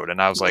episode.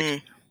 And I was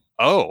like,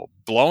 oh,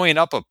 blowing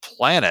up a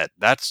planet.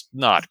 That's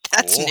not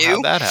cool. That's new.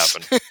 How'd that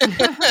happen?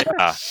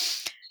 Yeah.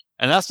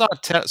 And that's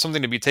not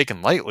something to be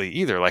taken lightly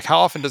either. Like, how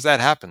often does that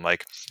happen?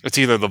 Like, it's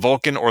either the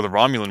Vulcan or the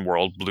Romulan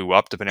world blew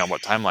up, depending on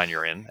what timeline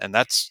you're in. And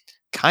that's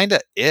kind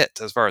of it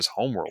as far as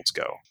homeworlds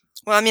go.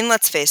 Well, I mean,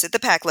 let's face it. The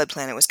Pakled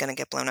planet was going to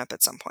get blown up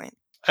at some point.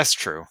 That's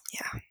true.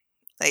 Yeah.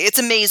 Like, it's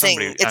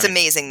amazing.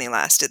 Amazing they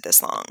lasted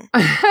this long.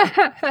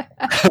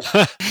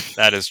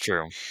 That is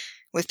true.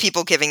 With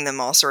people giving them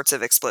all sorts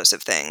of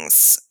explosive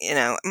things. You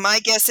know, my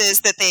guess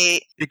is that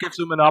it gives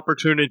them an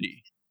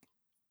opportunity.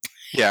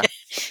 Yeah.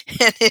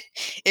 And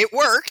it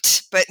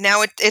worked, but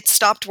now it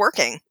stopped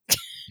working.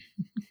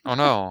 Oh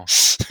no.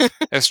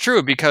 It's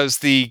true, because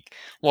the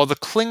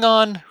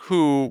Klingon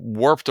who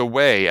warped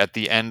away at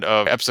the end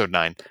of episode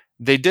 9,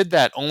 they did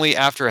that only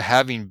after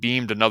having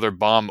beamed another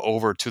bomb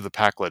over to the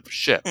Pakled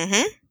ship.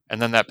 Mm-hmm. And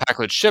then that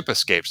Pakled ship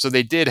escaped. So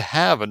they did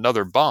have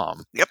another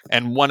bomb. Yep.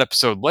 And one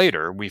episode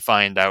later, we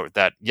find out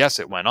that, yes,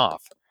 it went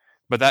off.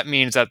 But that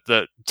means that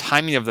the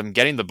timing of them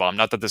getting the bomb,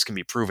 not that this can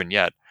be proven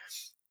yet,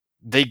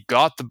 they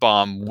got the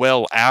bomb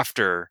well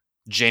after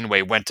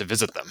Janeway went to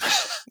visit them.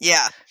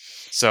 Yeah.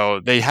 So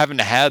they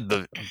haven't had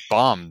the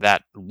bomb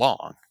that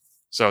long.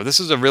 So this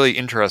is a really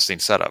interesting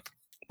setup.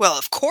 Well,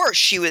 of course,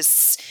 she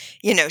was,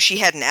 she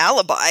had an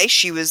alibi.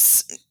 She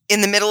was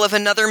in the middle of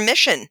another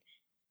mission.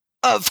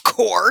 Of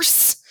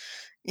course.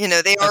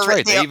 That's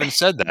right. They even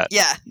said that.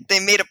 Yeah, they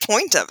made a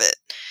point of it.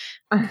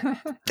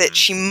 That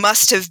she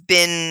must have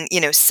been,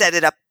 set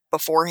it up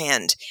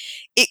beforehand.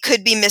 It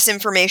could be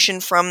misinformation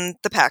from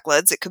the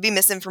Pakleds. It could be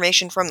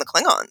misinformation from the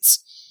Klingons.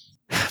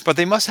 But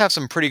they must have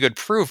some pretty good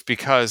proof,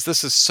 because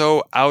this is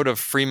so out of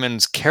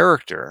Freeman's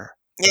character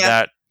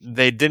that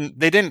they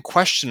didn't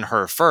question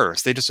her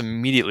first. They just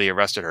immediately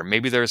arrested her.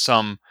 Maybe there's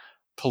some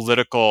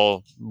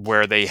political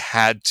where they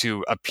had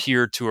to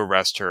appear to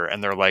arrest her,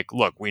 and they're like,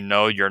 look, we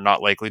know you're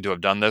not likely to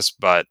have done this,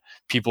 but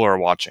people are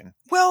watching.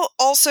 Well,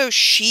 also,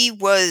 she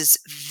was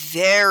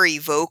very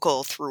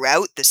vocal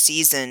throughout the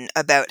season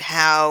about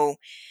how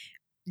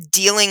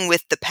dealing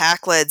with the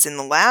Pakleds in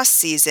the last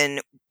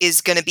season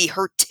is going to be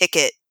her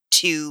ticket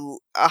to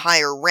a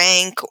higher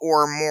rank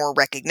or more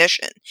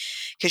recognition,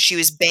 because she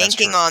was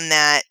banking on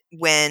that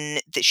when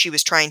she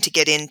was trying to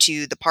get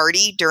into the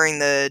party during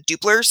the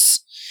Dupplers.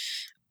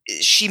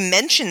 She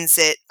mentions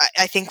it,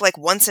 I think, like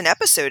once an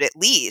episode at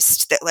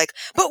least, that like,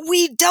 but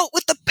we dealt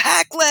with the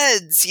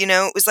Pakleds,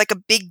 it was like a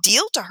big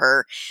deal to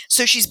her.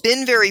 So she's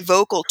been very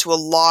vocal to a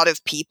lot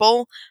of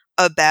people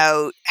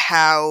about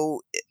how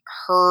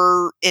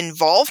her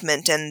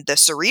involvement and the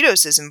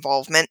Cerritos'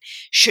 involvement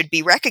should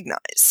be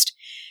recognized.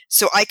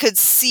 So I could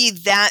see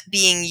that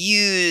being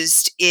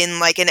used in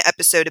like an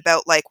episode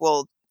about like,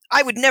 well,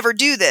 I would never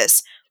do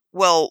this.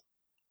 Well,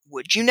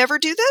 would you never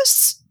do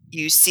this?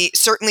 You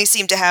certainly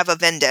seem to have a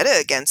vendetta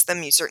against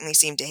them. You certainly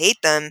seem to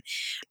hate them.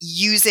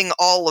 Using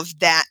all of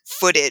that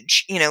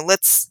footage,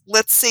 let's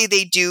say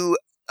they do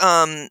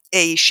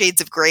a Shades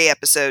of Grey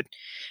episode,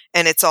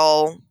 and it's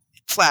all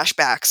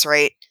flashbacks,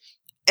 right?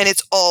 And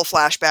it's all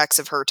flashbacks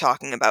of her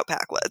talking about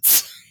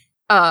Pakleds.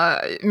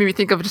 Made me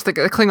think of just like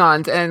the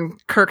Klingons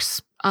and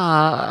Kirk's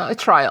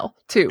trial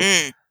too.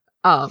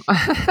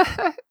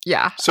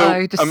 Yeah.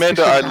 So,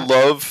 Amanda, I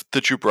love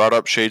that you brought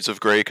up Shades of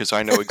Grey, because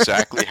I know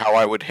exactly how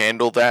I would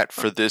handle that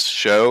for this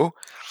show.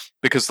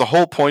 Because the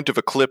whole point of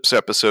Eclipse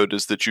episode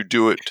is that you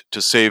do it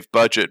to save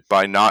budget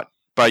by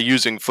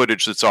using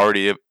footage that's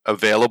already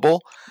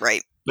available.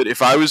 Right. But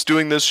if I was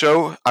doing this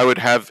show, I would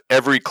have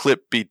every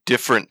clip be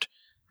different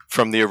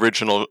from the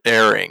original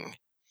airing.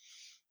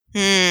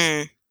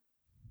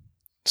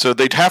 So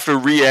they'd have to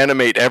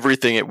reanimate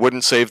everything. It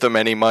wouldn't save them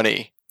any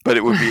money, but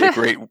it would be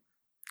a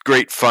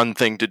great fun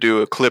thing to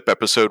do, a clip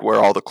episode where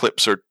all the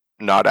clips are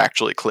not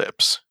actually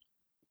clips.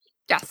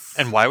 Yes.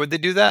 And why would they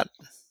do that?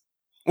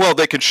 Well,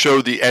 they could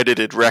show the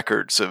edited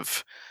records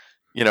of,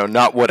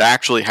 not what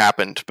actually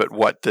happened, but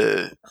what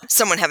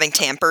someone having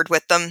tampered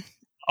with them.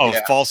 Oh,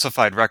 Yeah.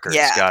 falsified records.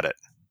 Yeah. Got it.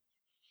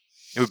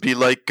 It would be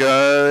like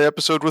an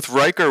episode with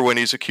Riker when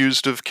he's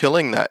accused of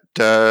killing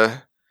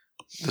the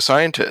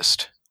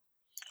scientist.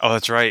 Oh,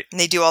 that's right. And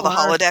they do all the Or-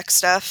 holodeck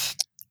stuff.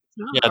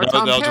 Yeah, Or that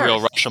Tom was a real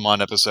Paris.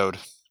 Rashomon episode.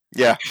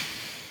 Yeah.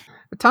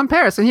 Tom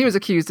Paris, and he was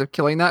accused of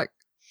killing that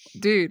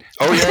dude.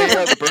 Oh,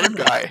 yeah, the bird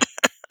guy.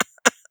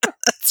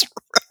 That's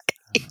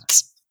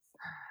right.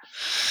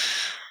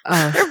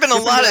 There have been a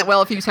lot of-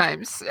 a few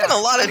times. Been a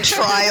lot of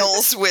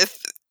trials with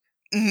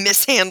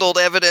mishandled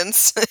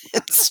evidence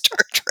in Star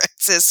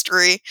Trek's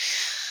history.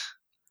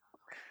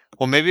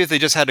 Well, maybe if they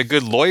just had a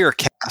good lawyer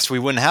cast, we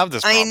wouldn't have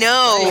this problem. I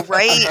know,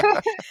 right?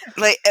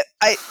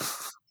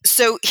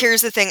 So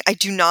here's the thing. I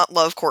do not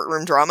love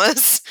courtroom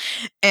dramas.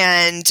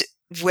 And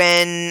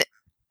when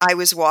I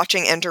was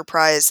watching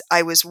Enterprise,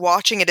 I was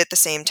watching it at the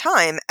same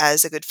time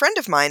as a good friend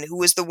of mine who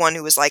was the one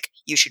who was like,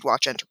 you should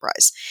watch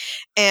Enterprise.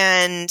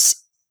 And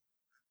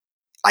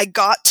I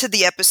got to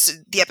the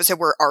episode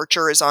where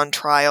Archer is on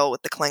trial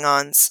with the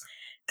Klingons.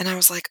 And I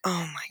was like,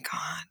 oh my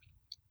God.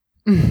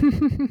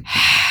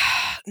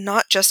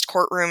 Not just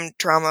courtroom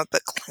drama,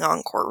 but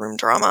Klingon courtroom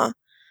drama.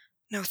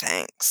 No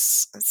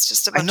thanks. It's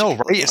just a bunch I know, of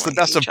people right? It's the yelling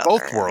best at of each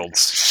both other.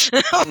 worlds.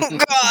 Oh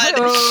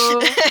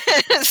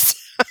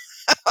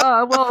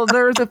God. Well,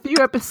 there's a few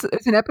episodes.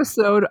 It's an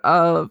episode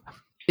of,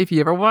 if you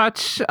ever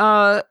watch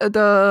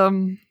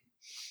the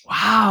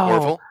wow,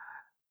 Orville?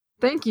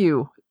 thank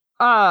you.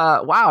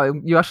 Wow,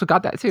 you actually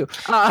got that too.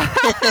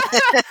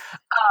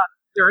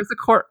 There is a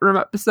courtroom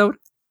episode.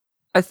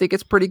 I think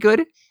it's pretty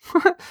good.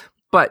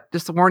 But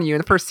just to warn you, in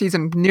the first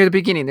season, near the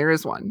beginning, there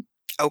is one.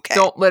 Okay.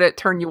 Don't let it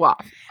turn you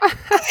off.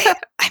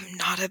 I'm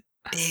not a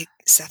big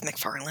Seth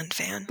MacFarlane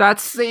fan.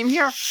 That's same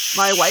here.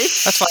 My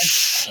wife That's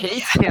fine.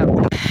 hates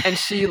him, and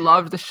she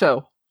loved the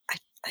show.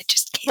 I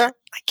just can't.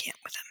 I can't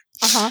with him.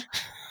 Uh-huh.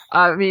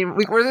 I mean,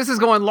 where this is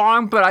going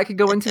long, but I could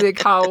go into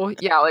like how,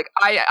 yeah, like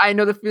I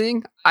know the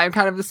feeling. I'm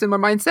kind of the similar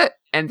mindset.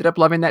 Ended up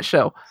loving that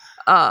show.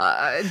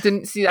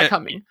 Didn't see that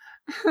coming.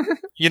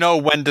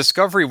 When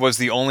Discovery was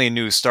the only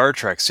new Star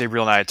Trek,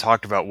 Sabriel and I had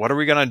talked about what are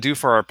we going to do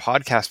for our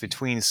podcast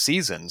between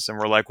seasons? And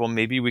we're like, well,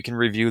 maybe we can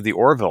review the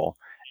Orville.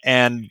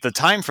 And the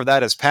time for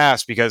that has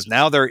passed because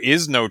now there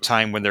is no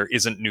time when there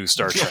isn't new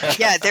Star Trek.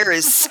 Yeah, there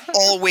is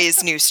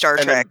always new Star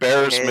An Trek.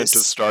 embarrassment There of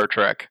is Star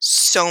Trek.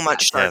 so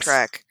much Star Yes.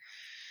 Trek.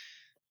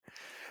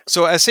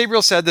 So as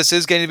Sabriel said, this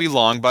is going to be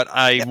long, but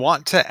I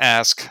want to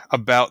ask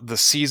about the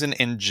season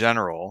in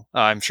general.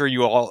 I'm sure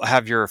you all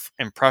have your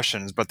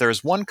impressions, but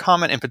there's one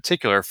comment in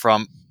particular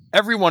from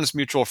everyone's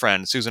mutual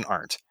friend, Susan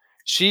Arndt.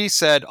 She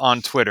said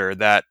on Twitter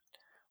that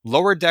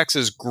Lower Decks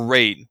is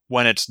great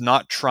when it's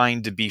not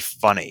trying to be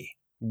funny.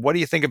 What do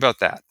you think about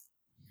that?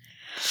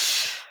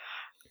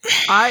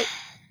 I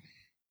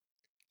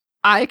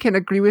can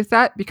agree with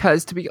that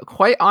because, to be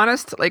quite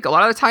honest, like a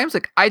lot of the times,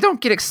 like I don't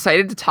get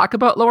excited to talk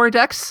about Lower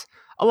Decks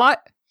a lot.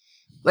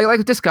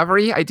 Like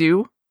Discovery, I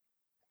do,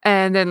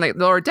 and then like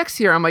Lower Decks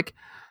here, I'm like,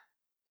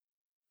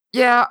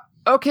 yeah,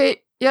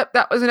 okay, yep,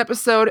 that was an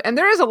episode, and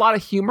there is a lot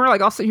of humor.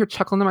 Like I'll sit here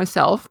chuckling to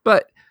myself,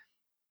 but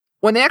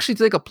when they actually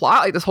do like a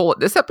plot, like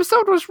this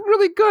episode was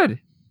really good.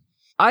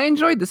 I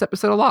enjoyed this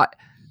episode a lot.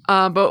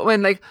 But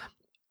when like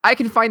I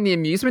can find the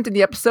amusement in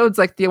the episodes,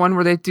 like the one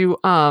where they do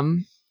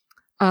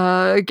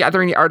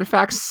gathering the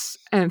artifacts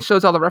and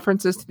shows all the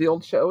references to the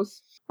old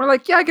shows. We're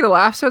like, yeah, I get a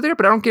laugh so there,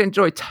 but I don't get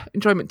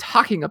enjoyment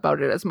talking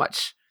about it as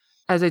much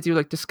as I do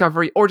like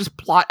Discovery or just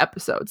plot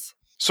episodes.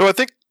 So I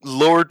think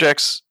Lower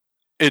Decks,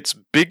 its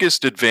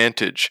biggest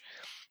advantage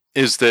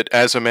is that,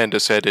 as Amanda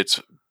said,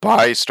 it's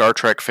by Star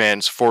Trek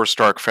fans, for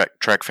Star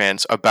Trek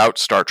fans, about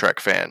Star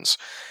Trek fans.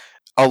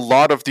 A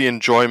lot of the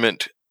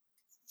enjoyment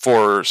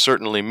for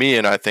certainly me,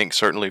 and I think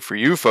certainly for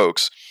you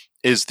folks,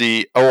 is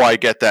I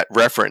get that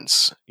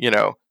reference.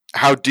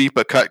 How deep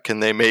a cut can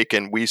they make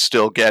and we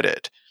still get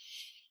it?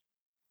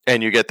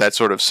 And you get that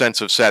sort of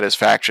sense of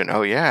satisfaction.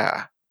 Oh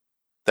yeah,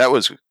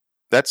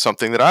 that's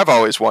something that I've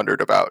always wondered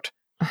about.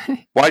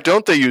 Why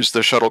don't they use the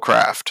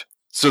shuttlecraft?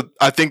 So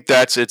I think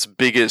that's its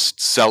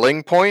biggest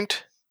selling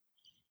point.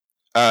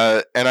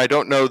 And I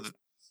don't know,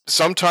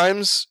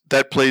 sometimes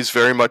that plays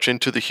very much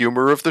into the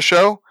humor of the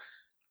show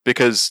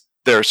because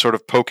they're sort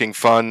of poking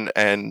fun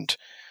and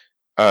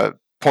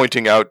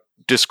pointing out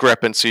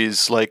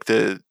discrepancies, like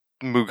the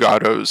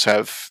Mugatos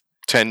have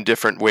 10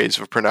 different ways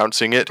of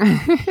pronouncing it.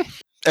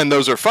 And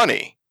those are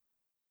funny.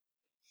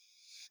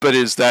 But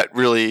is that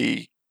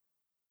really...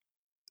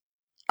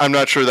 I'm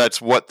not sure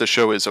that's what the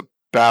show is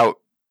about,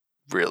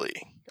 really.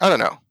 I don't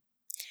know.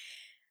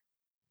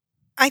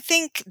 I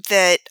think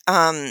that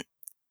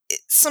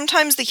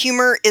sometimes the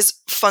humor is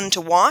fun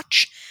to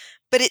watch,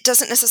 but it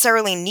doesn't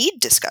necessarily need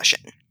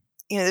discussion.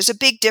 There's a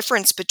big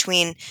difference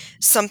between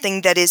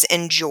something that is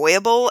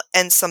enjoyable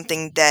and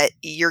something that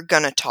you're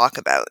going to talk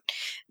about.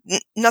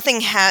 Not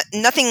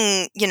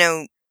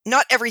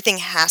everything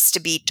has to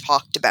be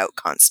talked about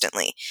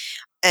constantly.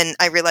 And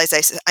I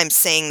realize I'm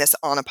saying this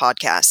on a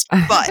podcast,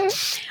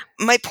 but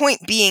my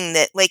point being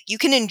that, like, you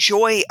can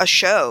enjoy a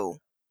show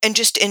and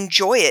just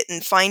enjoy it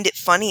and find it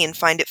funny and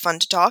find it fun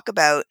to talk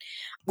about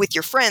with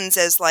your friends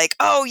as like,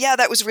 oh yeah,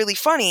 that was really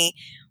funny,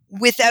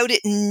 without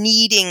it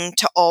needing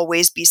to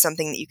always be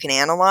something that you can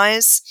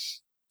analyze.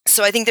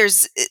 So I think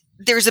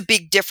there's a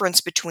big difference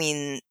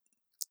between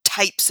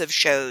types of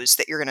shows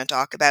that you're going to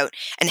talk about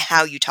and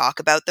how you talk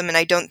about them. And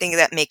I don't think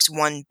that makes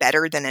one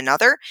better than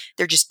another.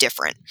 They're just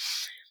different.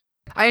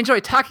 I enjoy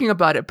talking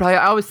about it, but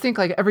I always think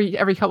like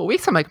every couple of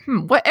weeks, I'm like,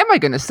 what am I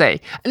going to say?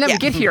 And then we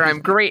get here,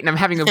 I'm great and I'm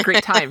having a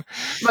great time.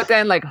 But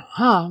then like,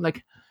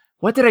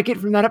 what did I get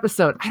from that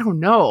episode? I don't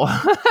know.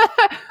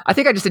 I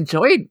think I just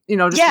enjoyed,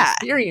 the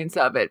experience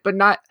of it, but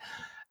not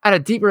at a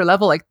deeper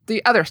level like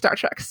the other Star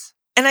Treks.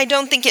 And I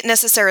don't think it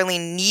necessarily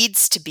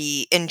needs to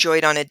be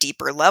enjoyed on a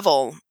deeper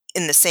level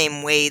in the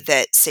same way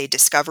that, say,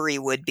 Discovery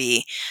would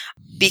be,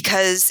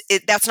 because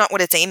that's not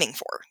what it's aiming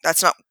for.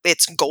 That's not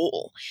its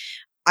goal.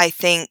 I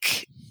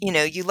think,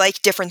 you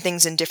like different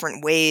things in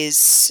different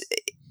ways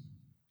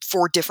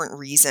for different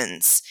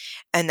reasons.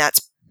 And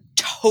that's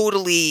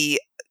totally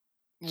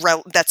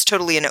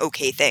an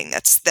okay thing.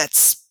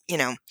 That's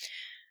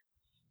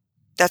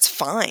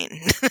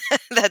fine.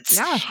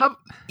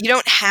 You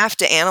don't have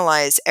to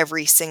analyze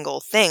every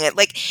single thing. It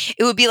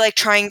would be like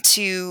trying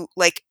to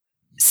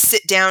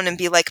sit down and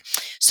be like,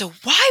 so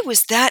why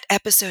was that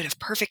episode of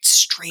Perfect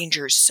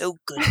Strangers so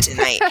good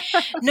tonight?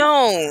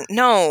 No,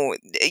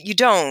 you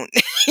don't.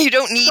 You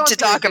don't need to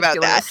talk about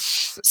that.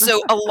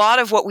 So a lot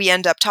of what we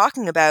end up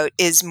talking about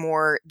is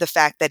more the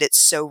fact that it's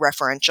so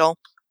referential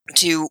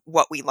to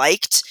what we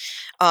liked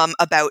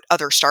about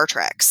other Star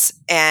Treks.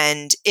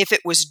 And if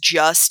it was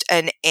just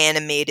an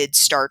animated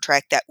Star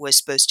Trek that was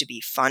supposed to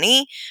be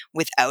funny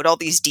without all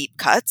these deep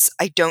cuts,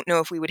 I don't know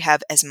if we would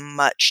have as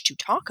much to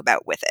talk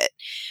about with it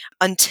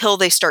until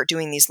they start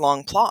doing these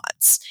long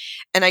plots.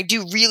 And I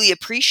do really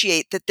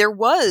appreciate that there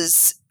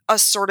was a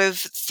sort of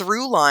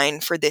through line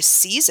for this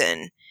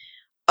season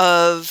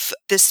of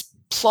this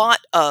plot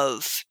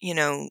of,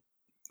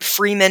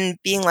 Freeman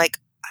being like,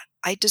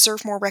 I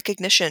deserve more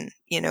recognition.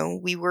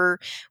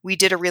 We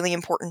did a really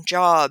important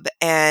job,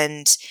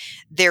 and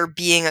there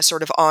being a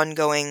sort of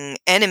ongoing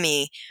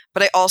enemy.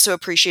 But I also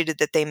appreciated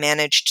that they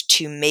managed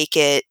to make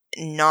it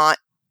not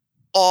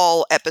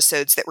all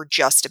episodes that were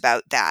just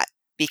about that,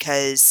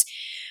 because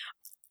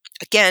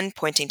again,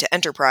 pointing to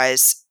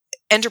Enterprise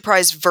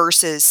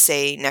versus,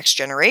 say, Next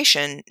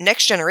Generation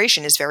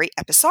is very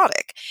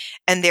episodic,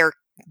 and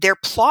their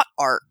plot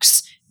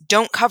arcs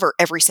don't cover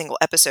every single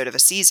episode of a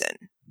season.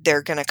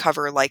 They're going to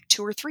cover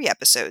 2 or 3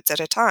 episodes at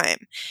a time.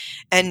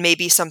 And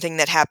maybe something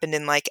that happened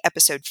in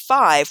episode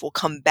 5 will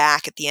come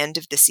back at the end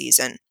of the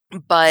season.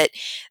 But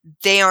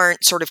they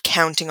aren't sort of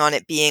counting on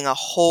it being a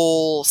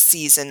whole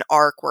season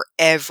arc where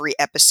every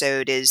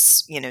episode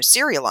is,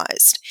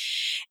 serialized.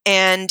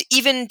 And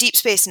even Deep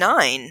Space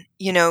Nine,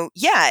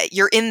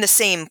 you're in the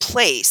same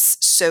place.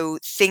 So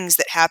things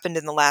that happened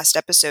in the last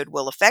episode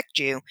will affect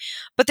you.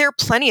 But there are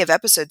plenty of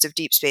episodes of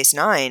Deep Space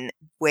Nine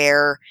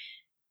where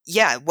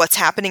what's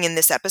happening in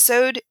this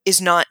episode is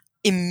not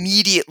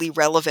immediately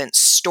relevant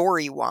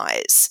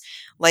story-wise.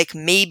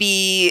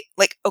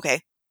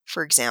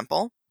 For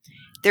example,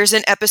 there's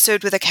an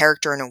episode with a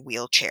character in a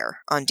wheelchair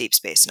on Deep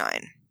Space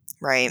Nine,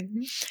 right?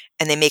 Mm-hmm.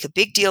 And they make a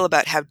big deal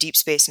about how Deep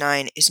Space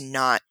Nine is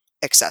not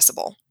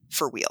accessible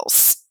for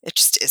wheels. It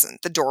just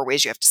isn't. The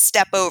doorways you have to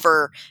step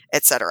over,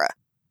 etc.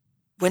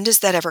 When does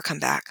that ever come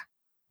back?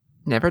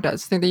 Never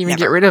does. I think they even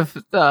get rid of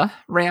the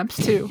ramps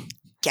too.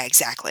 Yeah,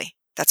 exactly.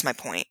 That's my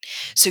point.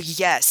 So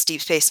yes,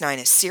 Deep Space Nine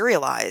is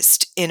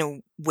serialized in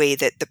a way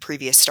that the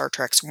previous Star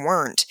Treks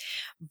weren't,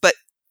 but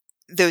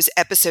those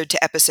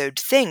episode-to-episode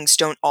things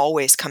don't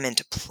always come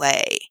into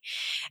play.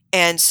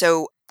 And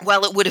so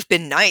while it would have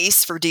been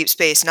nice for Deep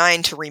Space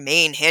Nine to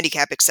remain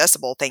handicap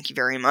accessible, thank you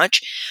very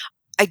much,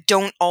 I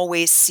don't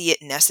always see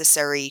it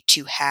necessary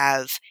to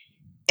have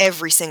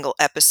every single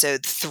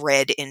episode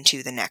thread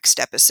into the next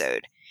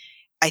episode.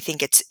 I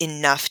think it's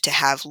enough to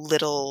have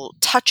little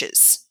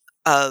touches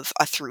of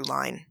a through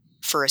line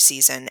for a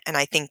season. And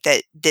I think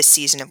that this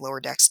season of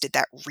Lower Decks did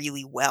that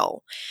really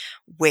well,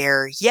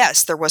 where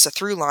yes, there was a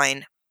through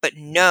line, but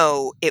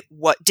no, it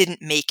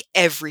didn't make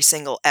every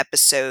single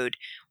episode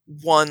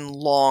one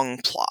long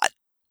plot.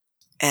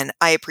 And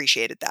I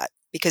appreciated that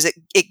because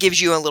it gives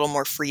you a little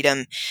more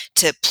freedom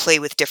to play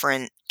with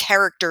different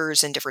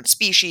characters and different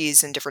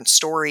species and different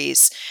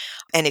stories.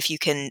 And if you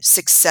can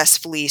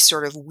successfully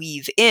sort of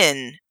weave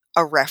in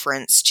a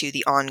reference to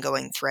the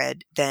ongoing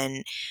thread,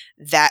 then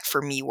that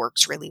for me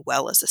works really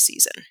well as a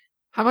season.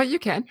 How about you,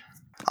 Ken?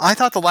 I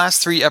thought the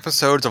last 3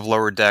 episodes of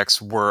Lower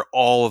Decks were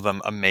all of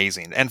them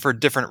amazing, and for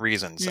different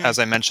reasons. As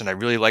I mentioned, I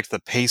really liked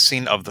the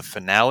pacing of the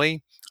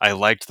finale. I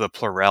liked the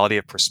plurality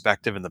of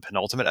perspective in the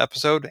penultimate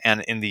episode.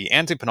 And in the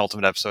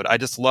anti-penultimate episode, I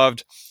just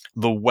loved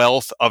the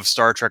wealth of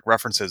Star Trek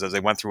references as they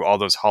went through all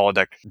those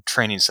holodeck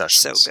training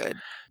sessions. So good.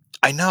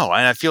 I know.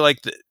 And I feel like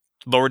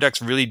Lower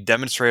Decks really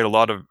demonstrated a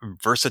lot of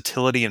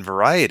versatility and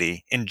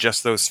variety in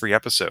just those 3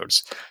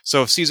 episodes.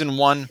 So season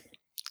 1,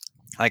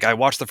 like I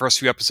watched the first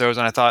few episodes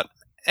and I thought,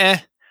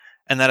 And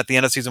then at the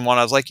end of season 1,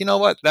 I was like, you know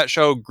what? That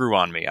show grew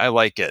on me. I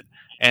like it.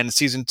 And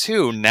season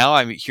 2, now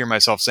I hear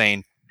myself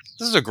saying,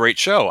 this is a great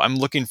show. I'm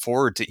looking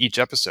forward to each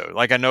episode.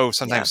 Like I know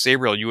sometimes,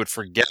 Sabriel, you would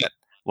forget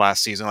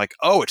last season, like,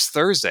 oh, it's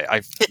Thursday.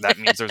 That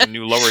means there's a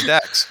new Lower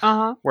Decks.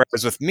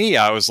 Whereas with me,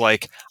 I was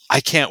like, I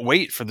can't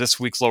wait for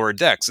this week's Lower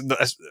Decks.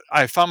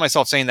 I found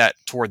myself saying that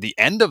toward the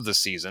end of the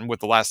season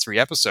with the last 3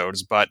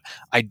 episodes, but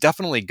I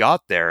definitely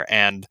got there.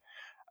 And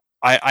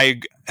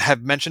I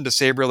have mentioned to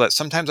Sabriel that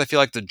sometimes I feel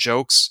like the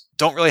jokes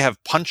don't really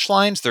have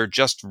punchlines. They're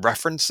just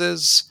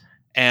references,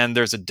 and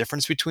there's a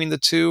difference between the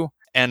two.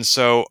 And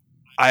so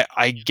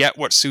I get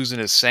what Susan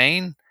is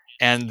saying.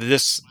 And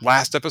this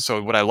last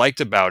episode, what I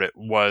liked about it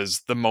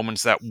was the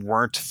moments that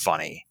weren't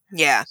funny.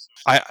 Yeah.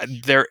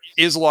 There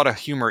is a lot of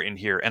humor in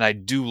here, and I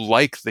do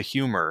like the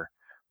humor,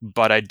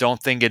 but I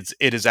don't think it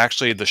is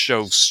actually the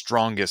show's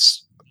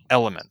strongest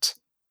element.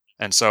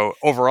 And so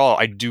overall,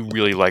 I do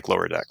really like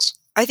Lower Decks.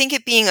 I think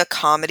it being a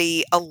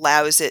comedy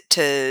allows it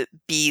to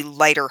be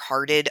lighter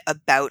hearted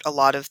about a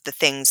lot of the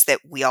things that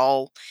we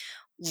all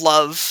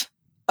love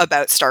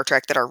about Star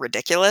Trek that are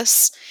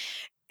ridiculous.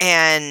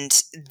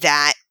 And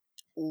that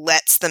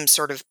lets them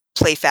sort of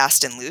play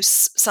fast and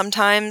loose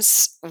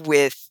sometimes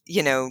with,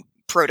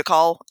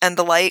 protocol and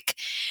the like.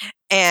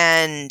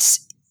 And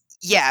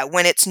yeah,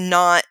 when it's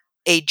not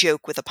a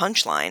joke with a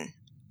punchline,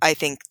 I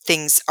think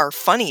things are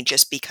funny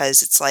just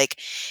because it's like,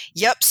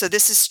 yep, so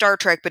this is Star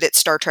Trek, but it's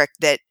Star Trek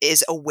that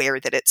is aware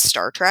that it's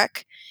Star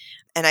Trek.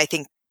 And I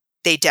think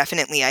they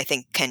definitely,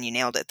 Ken, you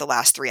nailed it. The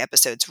last 3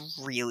 episodes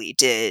really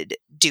did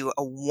do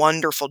a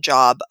wonderful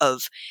job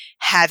of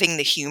having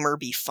the humor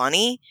be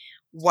funny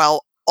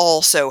while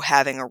also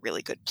having a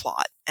really good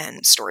plot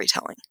and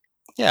storytelling.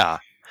 Yeah.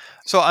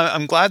 So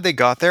I'm glad they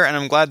got there, and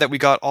I'm glad that we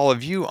got all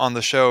of you on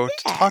the show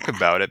to talk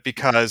about it,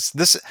 because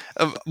this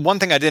one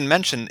thing I didn't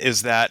mention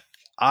is that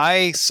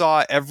I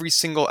saw every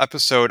single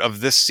episode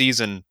of this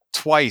season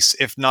twice,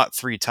 if not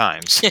 3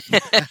 times,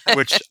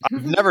 which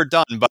I've never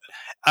done. But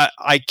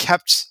I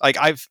kept,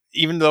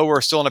 even though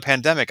we're still in a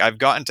pandemic, I've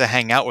gotten to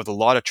hang out with a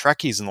lot of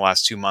Trekkies in the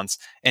last 2 months,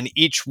 and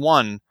each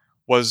one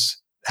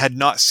had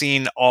not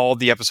seen all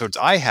the episodes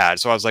I had.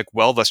 So I was like,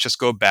 well, let's just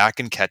go back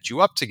and catch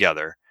you up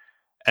together.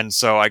 And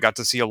so I got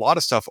to see a lot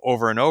of stuff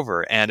over and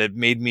over, and it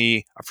made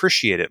me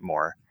appreciate it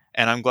more.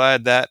 And I'm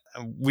glad that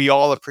we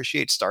all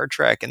appreciate Star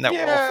Trek and that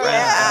we're all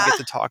friends and we get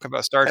to talk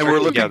about Star Trek together.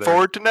 And we're together. looking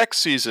forward to next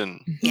season.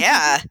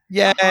 Yeah.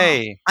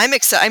 Yay.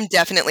 I'm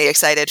definitely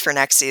excited for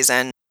next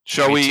season.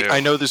 Shall we, too.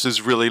 I know this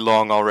is really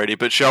long already,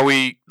 but shall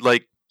we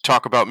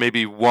talk about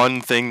maybe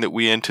one thing that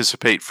we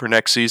anticipate for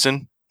next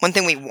season? One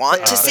thing we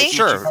want to see?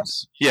 Sure.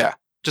 Yeah.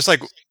 Just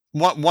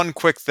one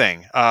quick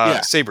thing.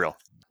 Sabriel.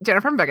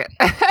 Jennifer and Beckett.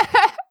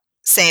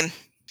 Same.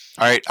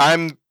 All right.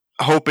 I'm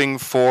hoping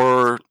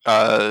for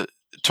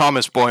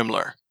Thomas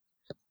Boimler.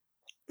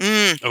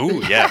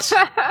 Oh, yes.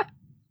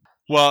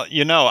 Well,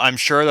 I'm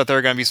sure that there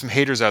are going to be some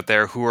haters out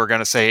there who are going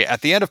to say,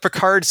 at the end of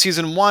Picard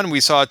Season 1,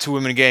 we saw 2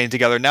 women getting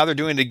together. Now they're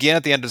doing it again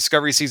at the end of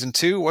Discovery Season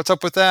 2. What's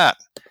up with that?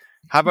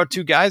 How about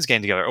 2 guys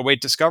getting together? Oh,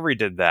 wait, Discovery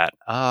did that.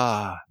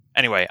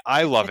 Anyway,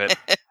 I love it.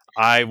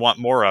 I want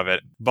more of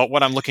it. But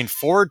what I'm looking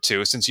forward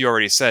to, since you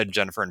already said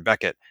Jennifer and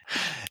Beckett,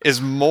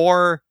 is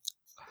more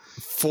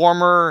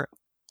former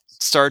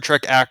Star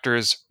Trek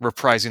actors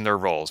reprising their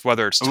roles,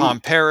 whether it's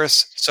Tom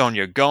Paris,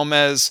 Sonia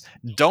Gomez.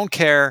 Don't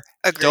care.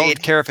 Agreed.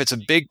 Don't care if it's a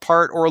big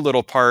part or a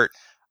little part.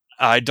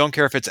 I don't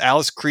care if it's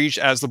Alice Krige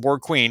as the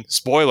Borg Queen.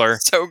 Spoiler.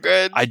 So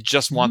good. I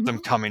just want them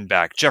coming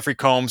back. Jeffrey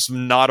Combs,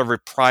 not a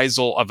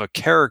reprisal of a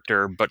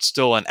character, but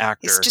still an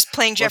actor. He's just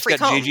playing Jeffrey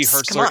Combs. Let's get J.G.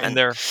 Hertzler in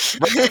there.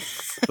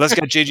 Let's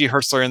get J.G.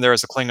 Hertzler in there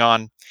as a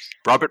Klingon.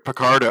 Robert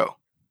Picardo.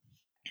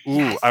 Ooh,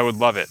 yes. I would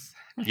love it.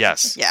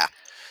 Yes. Yeah.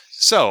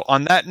 So,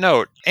 on that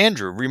note,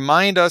 Andrew,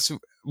 remind us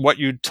what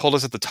you told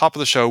us at the top of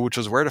the show, which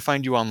was where to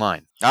find you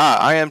online.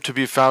 I am to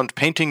be found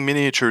painting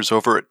miniatures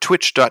over at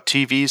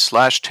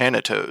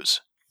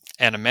twitch.tv/Thanatos.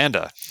 And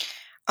Amanda?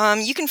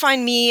 You can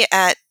find me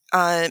at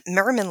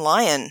Merriman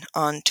Lion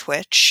on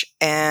Twitch,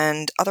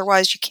 and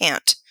otherwise you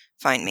can't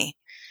find me.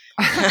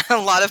 A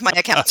lot of my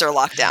accounts are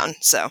locked down,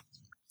 so.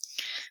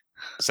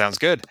 Sounds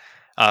good.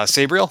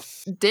 Sabriel?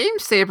 Dame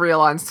Sabriel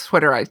on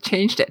Twitter. I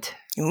changed it.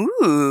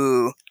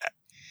 Ooh.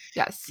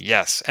 Yes.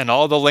 Yes, and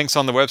all the links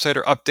on the website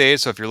are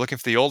updated, so if you're looking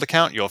for the old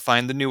account, you'll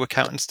find the new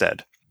account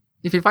instead.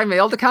 If you find my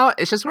old account,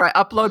 it's just where I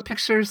upload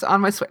pictures on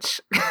my Switch.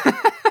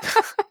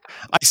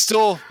 I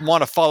still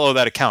want to follow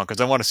that account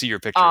because I want to see your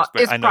pictures,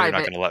 but I know private. You're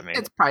not going to let me.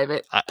 It's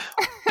private.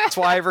 That's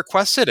why I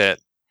requested it.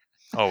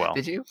 Oh, well.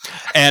 Did you?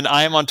 And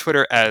I am on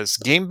Twitter as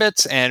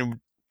GameBits, and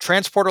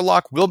Transporter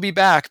Lock will be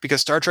back because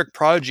Star Trek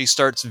Prodigy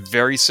starts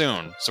very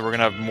soon. So we're going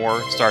to have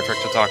more Star Trek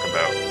to talk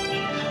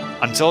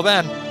about. Until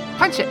then.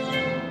 Punch it.